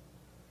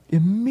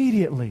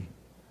 immediately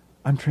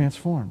I'm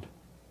transformed.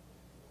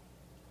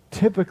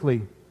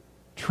 Typically,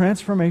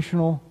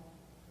 transformational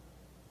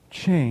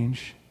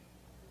change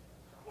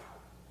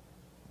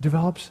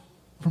develops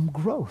from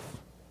growth.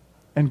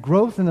 And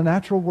growth in the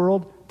natural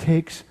world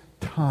takes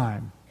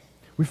time.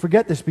 We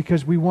forget this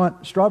because we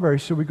want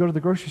strawberries, so we go to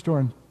the grocery store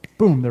and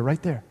boom, they're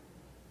right there.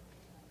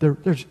 They're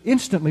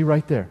instantly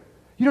right there.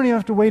 You don't even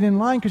have to wait in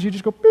line because you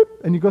just go beep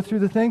and you go through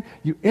the thing.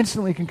 You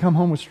instantly can come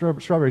home with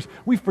strawberries.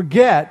 We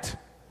forget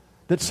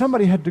that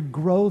somebody had to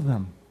grow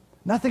them.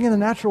 Nothing in the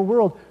natural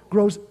world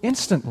grows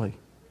instantly.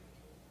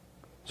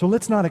 So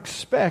let's not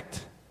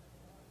expect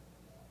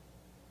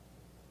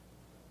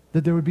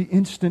that there would be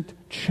instant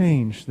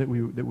change that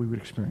we would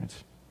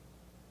experience.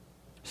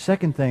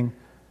 Second thing,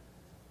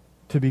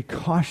 to be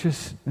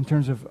cautious in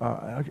terms of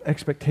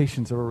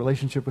expectations of a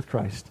relationship with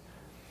Christ,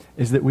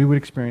 is that we would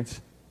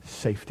experience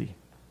safety.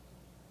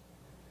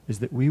 Is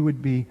that we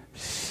would be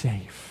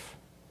safe.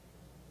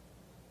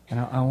 And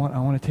I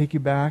want to take you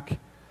back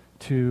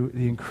to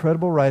the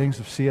incredible writings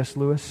of C.S.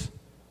 Lewis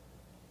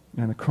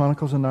and the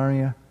Chronicles of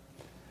Narnia,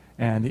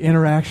 and the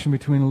interaction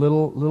between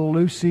little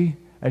Lucy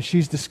as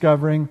she's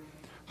discovering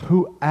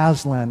who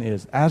Aslan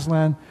is.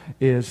 Aslan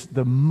is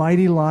the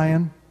mighty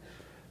lion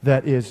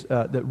that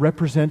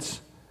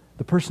represents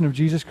the person of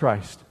Jesus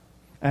Christ.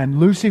 And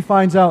Lucy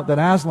finds out that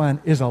Aslan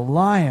is a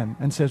lion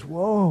and says,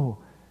 "Whoa,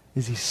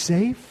 is he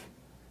safe?"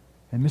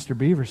 And Mr.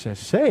 Beaver says,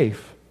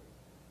 "Safe?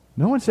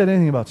 No one said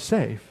anything about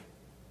safe.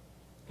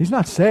 He's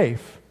not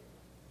safe,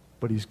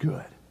 but he's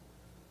good."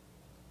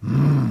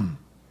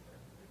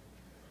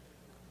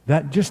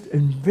 That just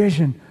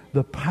envision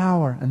the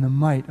power and the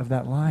might of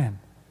that lion.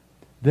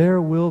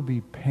 There will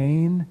be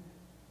pain,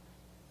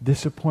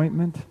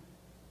 disappointment,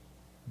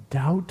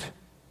 doubt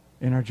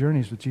in our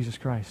journeys with Jesus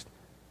Christ.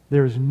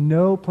 There is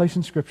no place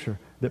in Scripture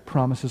that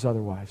promises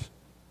otherwise.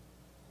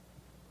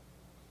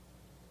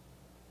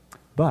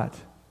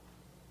 But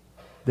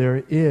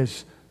there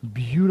is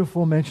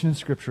beautiful mention in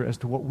Scripture as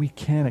to what we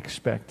can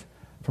expect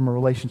from a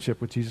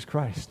relationship with Jesus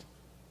Christ.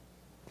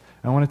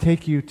 I want to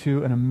take you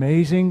to an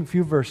amazing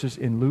few verses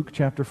in Luke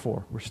chapter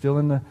 4. We're still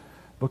in the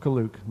book of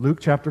Luke. Luke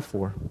chapter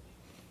 4.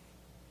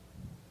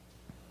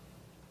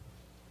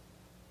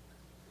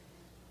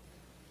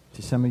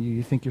 See, some of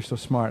you think you're so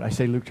smart. I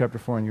say Luke chapter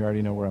 4 and you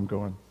already know where I'm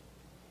going.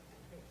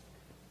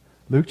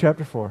 Luke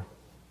chapter 4,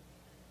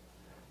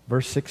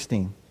 verse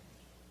 16.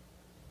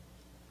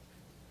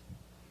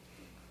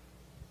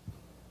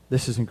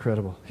 This is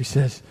incredible. He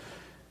says,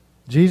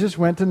 Jesus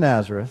went to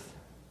Nazareth,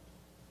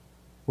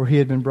 where he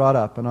had been brought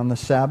up, and on the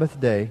Sabbath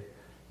day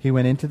he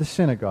went into the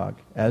synagogue,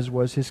 as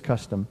was his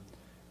custom,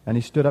 and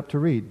he stood up to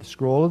read. The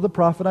scroll of the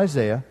prophet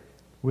Isaiah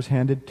was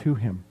handed to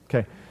him.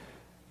 Okay.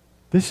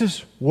 This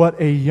is what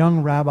a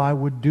young rabbi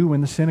would do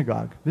in the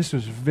synagogue. This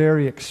was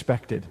very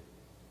expected.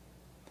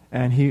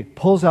 And he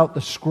pulls out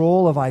the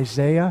scroll of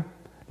Isaiah,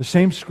 the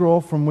same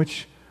scroll from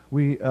which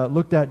we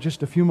looked at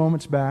just a few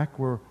moments back,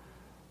 where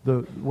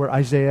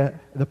Isaiah,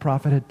 the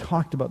prophet, had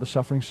talked about the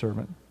suffering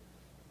servant.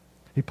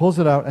 He pulls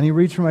it out and he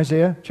reads from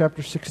Isaiah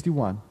chapter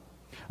 61.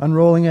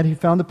 Unrolling it, he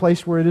found the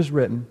place where it is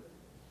written,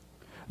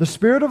 "The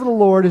Spirit of the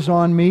Lord is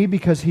on me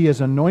because he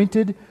has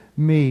anointed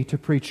me to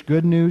preach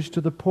good news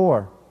to the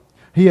poor.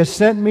 He has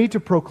sent me to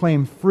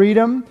proclaim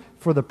freedom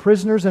for the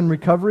prisoners and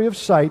recovery of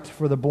sight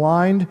for the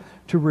blind,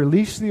 to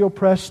release the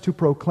oppressed, to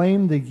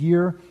proclaim the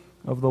year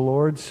of the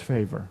Lord's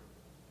favor."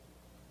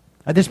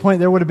 At this point,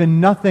 there would have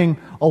been nothing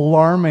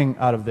alarming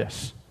out of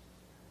this.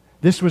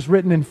 This was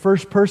written in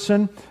first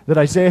person that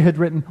Isaiah had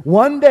written.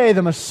 One day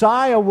the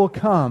Messiah will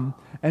come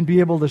and be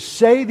able to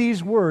say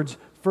these words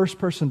first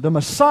person. The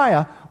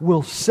Messiah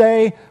will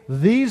say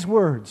these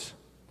words.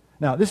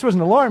 Now, this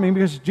wasn't alarming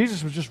because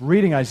Jesus was just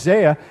reading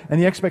Isaiah, and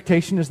the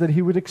expectation is that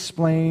he would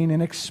explain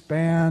and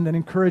expand and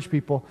encourage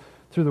people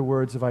through the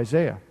words of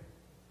Isaiah.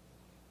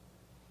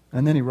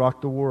 And then he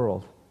rocked the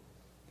world.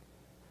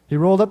 He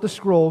rolled up the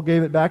scroll,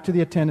 gave it back to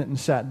the attendant, and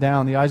sat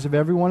down. The eyes of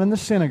everyone in the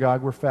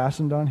synagogue were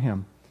fastened on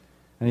him.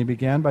 And he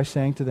began by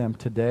saying to them,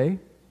 "Today,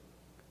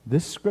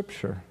 this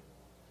scripture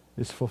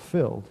is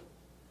fulfilled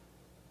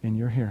in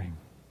your hearing."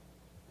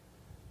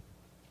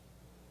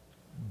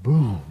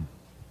 Boom.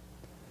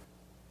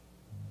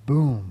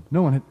 Boom.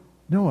 No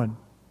one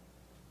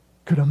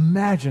could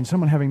imagine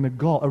someone having the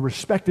gall, a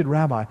respected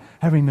rabbi,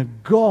 having the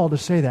gall to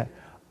say that.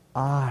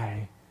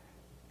 I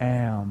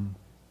am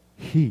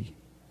he.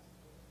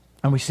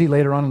 And we see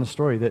later on in the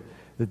story that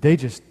they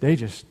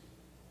just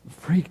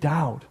freaked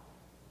out.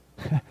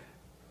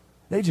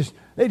 They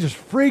just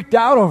freaked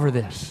out over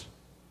this.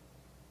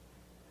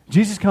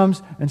 Jesus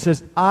comes and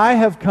says, "I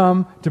have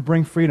come to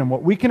bring freedom."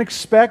 What we can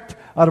expect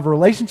out of a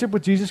relationship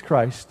with Jesus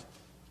Christ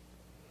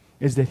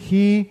is that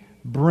he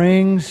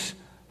brings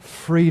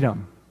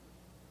freedom.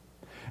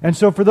 And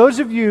so for those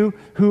of you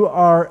who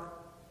are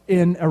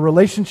in a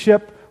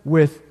relationship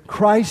with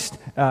Christ,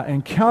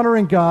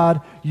 encountering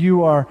God,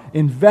 you are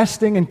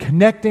investing and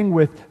connecting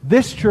with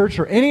this church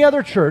or any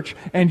other church,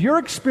 and your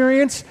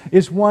experience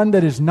is one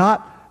that is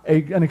not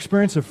an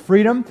experience of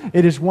freedom.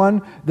 It is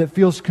one that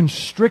feels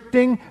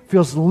constricting,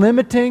 feels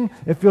limiting,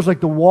 it feels like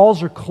the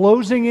walls are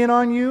closing in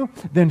on you,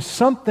 then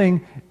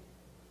something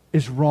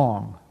is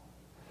wrong.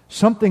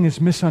 Something is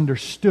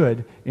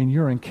misunderstood in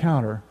your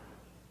encounter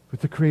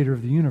with the Creator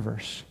of the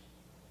universe.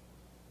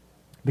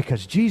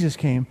 Because Jesus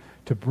came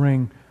to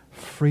bring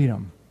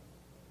freedom.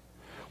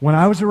 When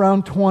I was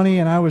around 20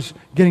 and I was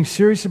getting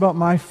serious about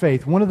my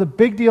faith, one of the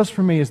big deals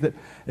for me is that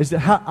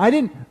how I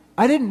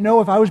didn't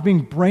know if I was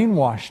being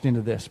brainwashed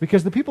into this,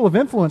 because the people of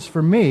influence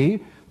for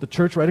me, the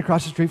church right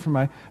across the street from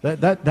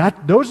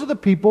those are the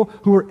people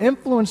who were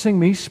influencing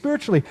me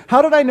spiritually.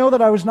 How did I know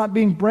that I was not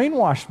being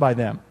brainwashed by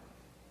them?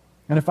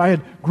 And if I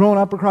had grown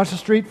up across the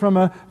street from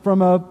a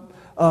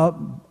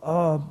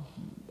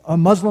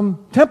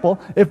Muslim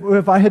temple,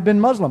 if I had been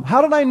Muslim,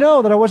 how did I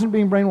know that I wasn't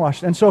being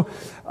brainwashed? And so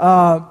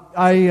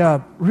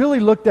I really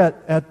looked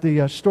at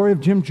the story of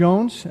Jim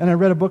Jones, and I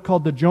read a book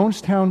called The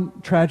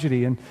Jonestown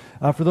Tragedy. And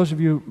for those of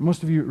you,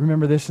 most of you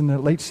remember this in the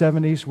late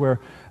 70s, where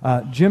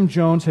Jim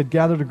Jones had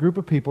gathered a group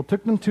of people,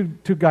 took them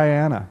to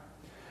Guyana,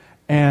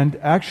 and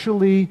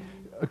actually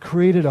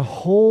created a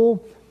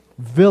whole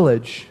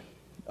village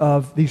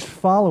of these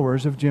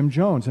followers of Jim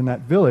Jones. And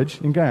that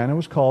village in Guyana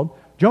was called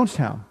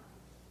Jonestown.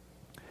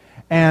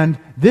 And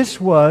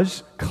this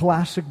was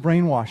classic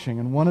brainwashing.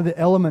 And one of the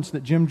elements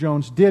that Jim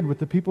Jones did with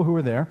the people who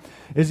were there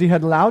is he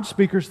had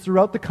loudspeakers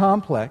throughout the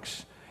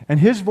complex,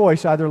 and his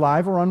voice, either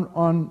live or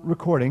on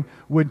recording,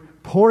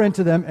 would pour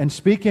into them and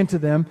speak into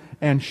them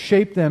and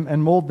shape them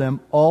and mold them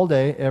all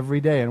day,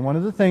 every day. And one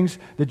of the things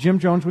that Jim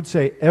Jones would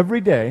say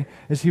every day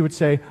is he would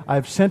say,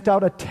 "I've sent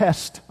out a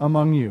test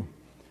among you.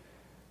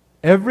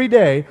 Every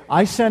day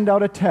I send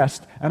out a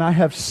test, and I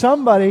have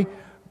somebody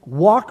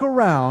walk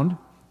around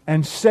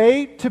and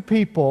say to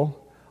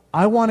people,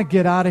 I want to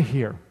get out of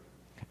here.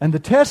 And the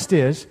test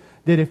is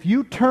that if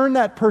you turn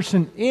that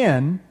person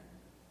in,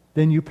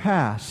 then you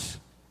pass.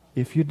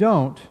 If you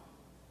don't,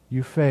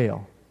 you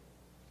fail."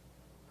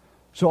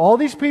 So all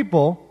these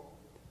people,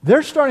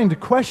 they're starting to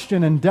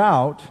question and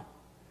doubt,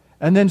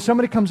 and then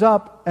somebody comes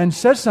up and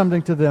says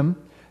something to them.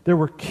 There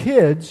were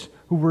kids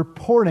who were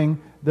reporting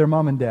their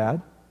mom and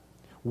dad,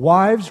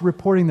 wives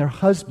reporting their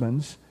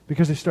husbands,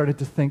 because they started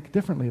to think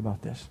differently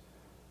about this.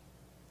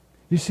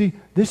 You see,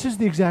 this is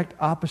the exact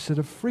opposite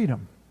of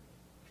freedom.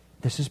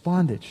 This is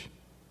bondage.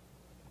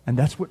 And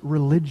that's what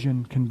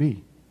religion can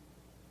be.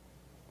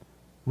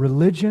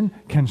 Religion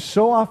can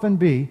so often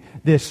be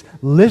this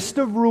list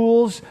of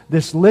rules,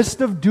 this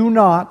list of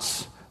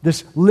do-nots,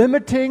 this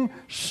limiting,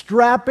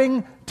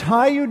 strapping,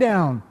 tie you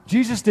down.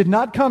 Jesus did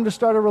not come to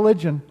start a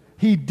religion.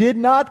 He did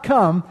not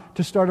come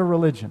to start a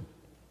religion.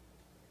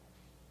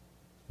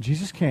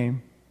 Jesus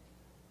came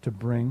to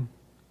bring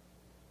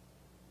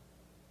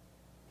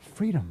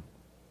freedom.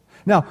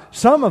 Now,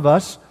 some of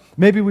us,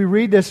 maybe we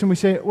read this and we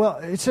say, well,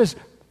 it says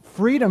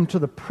freedom to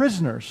the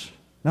prisoners.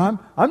 Now,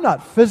 I'm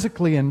not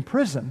physically in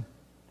prison.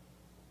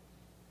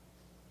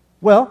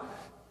 Well,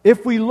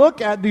 if we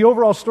look at the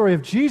overall story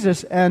of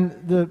Jesus, and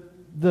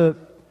the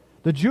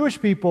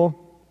Jewish people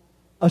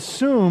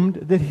assumed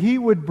that he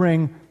would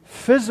bring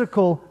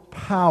physical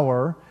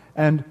power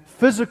and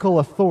physical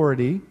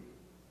authority,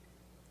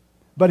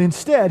 but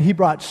instead he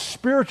brought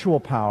spiritual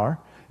power.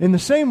 In the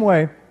same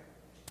way,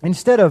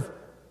 instead of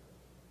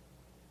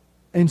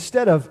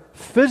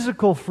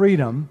physical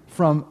freedom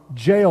from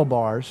jail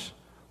bars,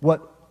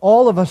 what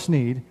all of us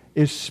need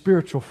is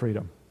spiritual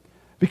freedom.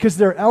 Because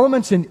there are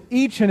elements in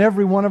each and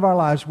every one of our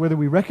lives, whether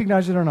we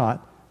recognize it or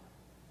not,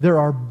 there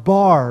are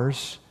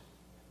bars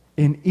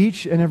in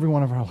each and every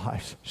one of our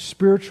lives.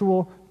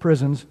 Spiritual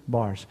prisons,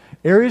 bars.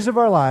 Areas of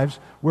our lives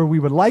where we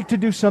would like to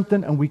do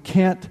something and we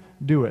can't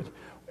do it.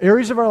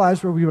 Areas of our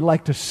lives where we would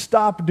like to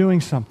stop doing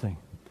something.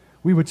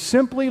 We would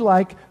simply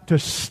like to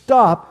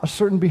stop a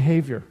certain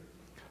behavior.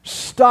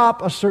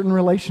 Stop a certain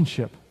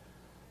relationship.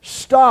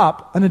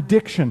 Stop an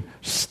addiction.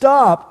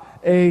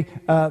 Stop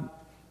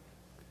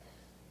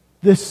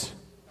this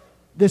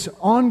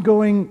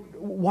ongoing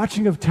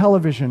watching of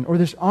television, or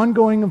this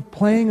ongoing of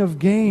playing of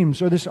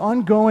games, or this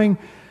ongoing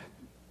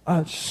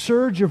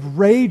surge of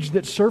rage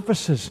that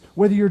surfaces,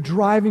 whether you're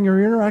driving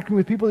or interacting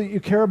with people that you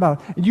care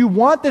about. And you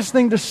want this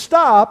thing to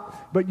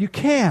stop, but you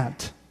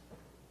can't.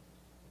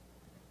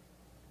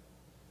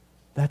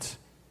 That's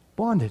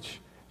bondage.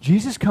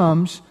 Jesus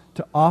comes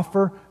to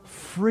offer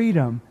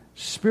freedom,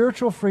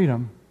 spiritual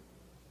freedom.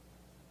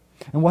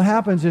 And what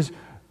happens is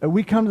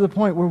we come to the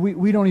point where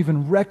we don't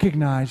even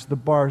recognize the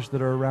bars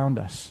that are around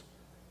us.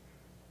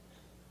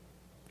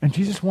 And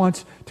Jesus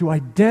wants to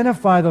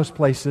identify those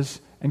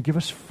places and give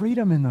us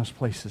freedom in those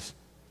places.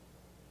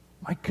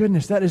 My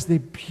goodness, that is the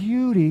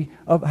beauty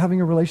of having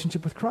a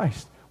relationship with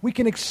Christ. We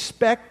can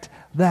expect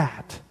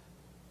that.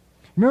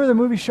 Remember the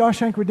movie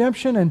Shawshank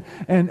Redemption?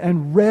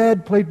 And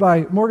Red, played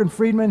by Morgan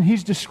Freeman,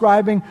 he's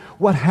describing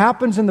what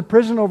happens in the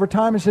prison over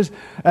time. He says,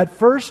 at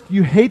first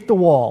you hate the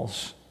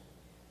walls.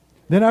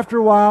 Then after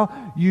a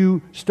while,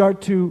 you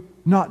start to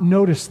not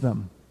notice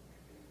them.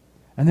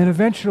 And then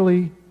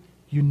eventually,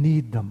 you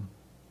need them.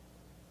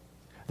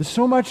 There's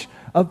so much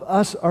of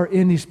us are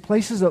in these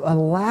places of a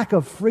lack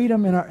of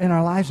freedom in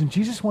our lives, and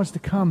Jesus wants to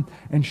come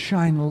and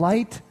shine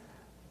light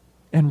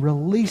and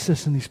release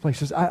us in these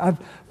places. I've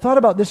thought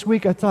about this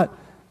week, I thought,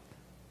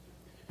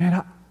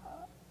 man,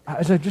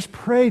 as I just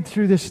prayed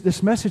through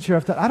this message here,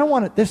 I thought, I don't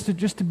want this to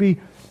just to be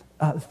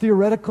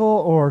theoretical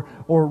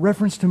or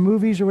reference to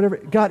movies or whatever.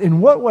 God,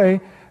 in what way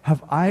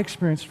have I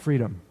experienced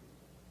freedom?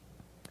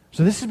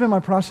 So this has been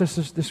my process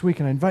this week,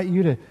 and I invite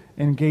you to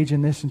engage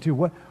in this and too.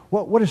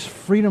 What does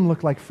freedom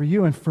look like for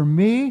you? And for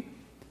me,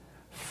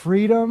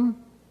 freedom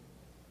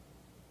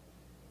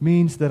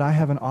means that I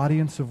have an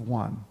audience of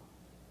one.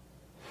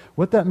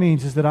 What that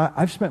means is that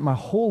I've spent my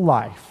whole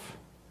life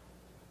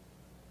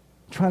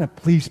trying to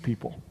please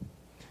people.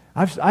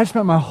 I've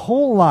spent my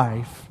whole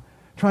life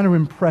trying to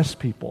impress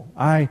people.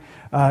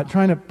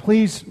 Trying to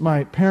please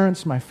my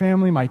parents, my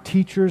family, my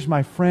teachers,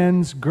 my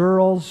friends,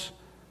 girls.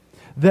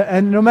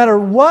 And no matter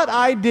what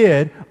I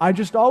did, I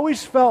just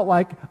always felt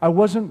like I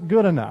wasn't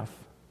good enough.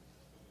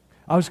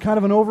 I was kind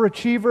of an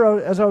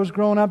overachiever as I was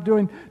growing up,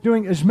 doing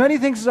as many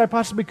things as I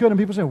possibly could. And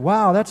people say,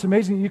 wow, that's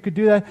amazing that you could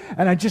do that.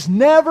 And I just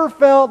never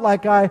felt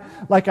like I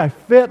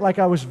fit, like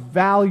I was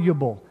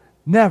valuable.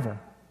 Never.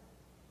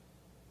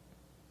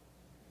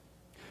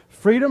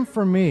 Freedom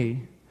for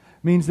me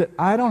means that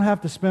I don't have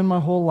to spend my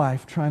whole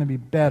life trying to be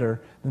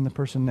better than the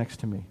person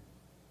next to me.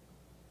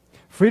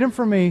 Freedom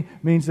for me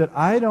means that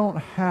I don't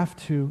have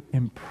to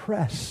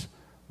impress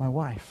my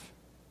wife.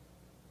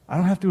 I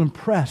don't have to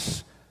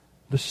impress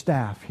the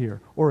staff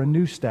here or a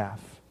new staff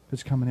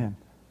that's coming in.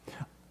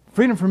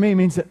 Freedom for me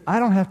means that I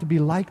don't have to be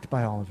liked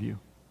by all of you.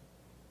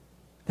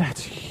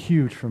 That's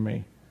huge for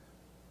me,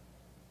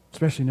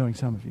 especially knowing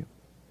some of you.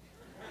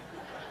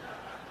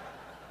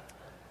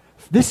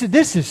 This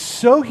is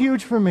so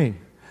huge for me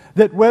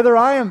that whether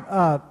I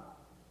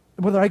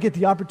get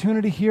the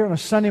opportunity here on a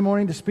Sunday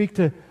morning to speak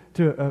to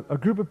a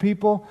group of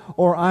people,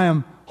 or I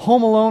am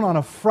home alone on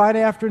a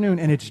Friday afternoon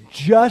and it's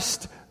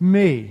just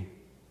me.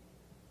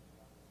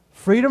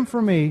 Freedom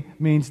for me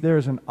means there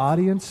is an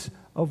audience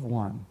of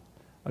one.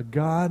 A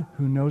God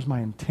who knows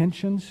my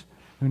intentions,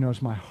 who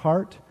knows my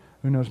heart,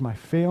 who knows my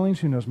failings,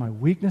 who knows my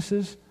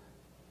weaknesses.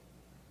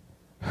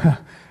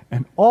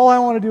 And all I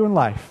want to do in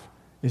life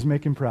is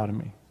make Him proud of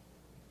me.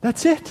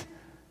 That's it.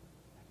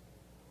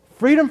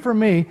 Freedom for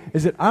me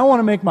is that I want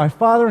to make my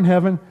Father in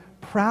heaven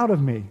proud of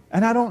me.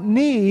 And I don't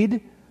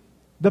need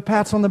the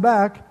pats on the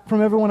back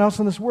from everyone else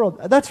in this world.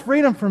 That's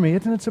freedom for me,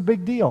 and it's a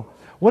big deal.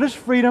 What does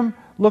freedom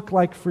look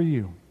like for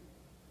you?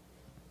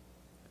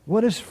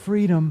 What does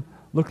freedom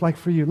look like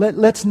for you?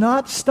 Let's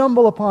not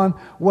stumble upon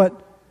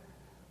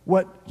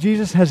what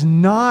Jesus has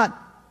not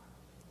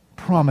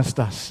promised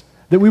us.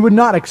 That we would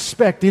not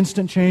expect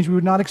instant change. We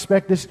would not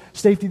expect this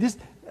safety.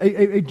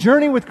 A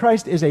journey with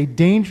Christ is a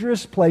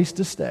dangerous place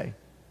to stay.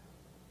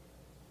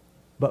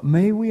 But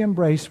may we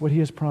embrace what He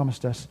has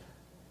promised us,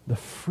 the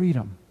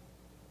freedom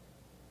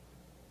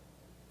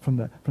from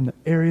the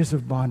areas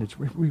of bondage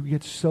where we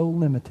get so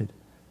limited.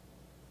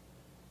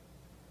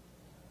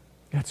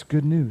 That's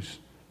good news.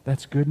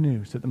 That's good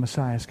news that the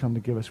Messiah has come to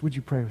give us. Would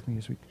you pray with me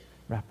as we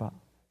wrap up?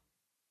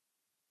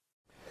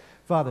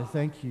 Father,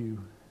 thank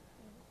you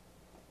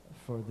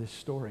for this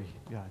story,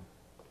 God.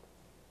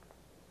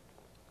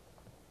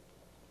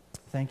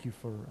 Thank you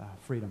for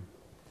freedom.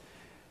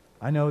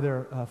 I know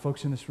there are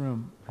folks in this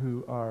room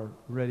who are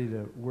ready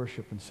to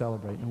worship and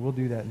celebrate, and we'll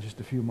do that in just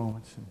a few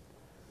moments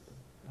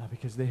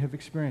because they have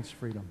experienced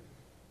freedom.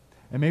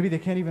 And maybe they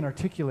can't even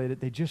articulate it.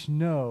 They just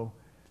know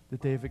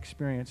that they have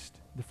experienced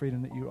the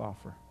freedom that you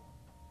offer.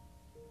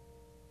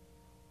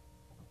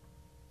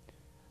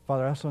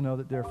 Father, I also know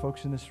that there are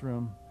folks in this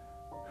room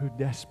who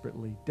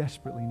desperately,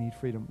 desperately need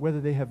freedom. Whether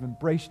they have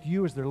embraced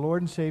you as their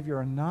Lord and Savior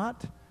or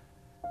not,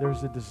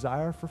 there's a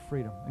desire for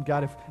freedom. And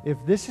God, if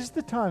this is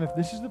the time, if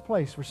this is the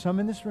place for some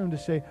in this room to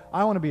say,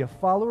 I want to be a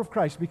follower of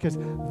Christ because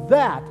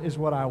that is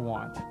what I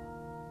want.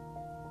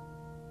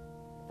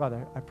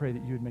 Father, I pray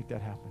that you would make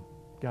that happen.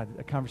 God,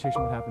 a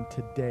conversation would happen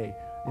today,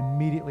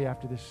 immediately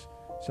after this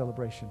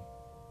celebration.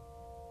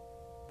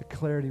 The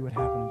clarity would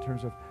happen in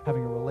terms of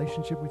having a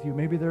relationship with you.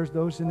 Maybe there's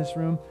those in this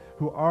room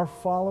who are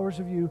followers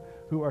of you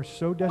who are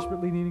so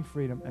desperately needing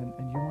freedom, and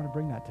you want to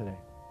bring that today.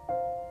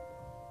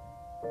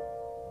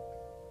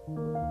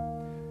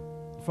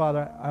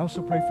 Father, I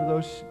also pray for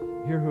those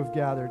here who have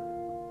gathered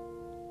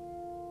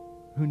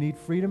who need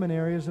freedom in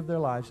areas of their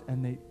lives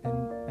and they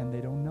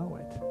don't know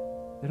it.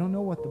 They don't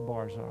know what the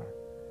bars are.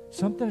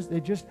 Sometimes they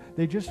just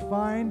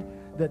find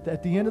that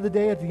at the end of the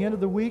day, at the end of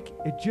the week,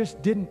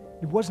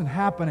 it wasn't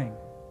happening.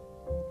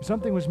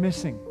 Something was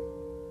missing.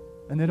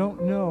 And they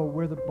don't know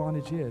where the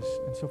bondage is.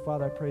 And so,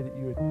 Father, I pray that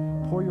you would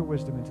pour your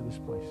wisdom into this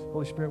place.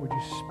 Holy Spirit, would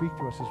you speak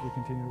to us as we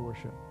continue to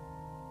worship?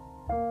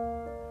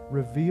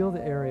 Reveal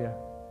the area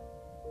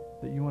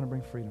that you want to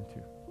bring freedom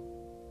to.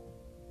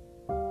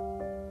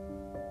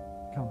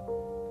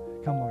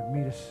 Come, Lord,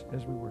 meet us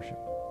as we worship.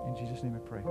 In Jesus' name I pray.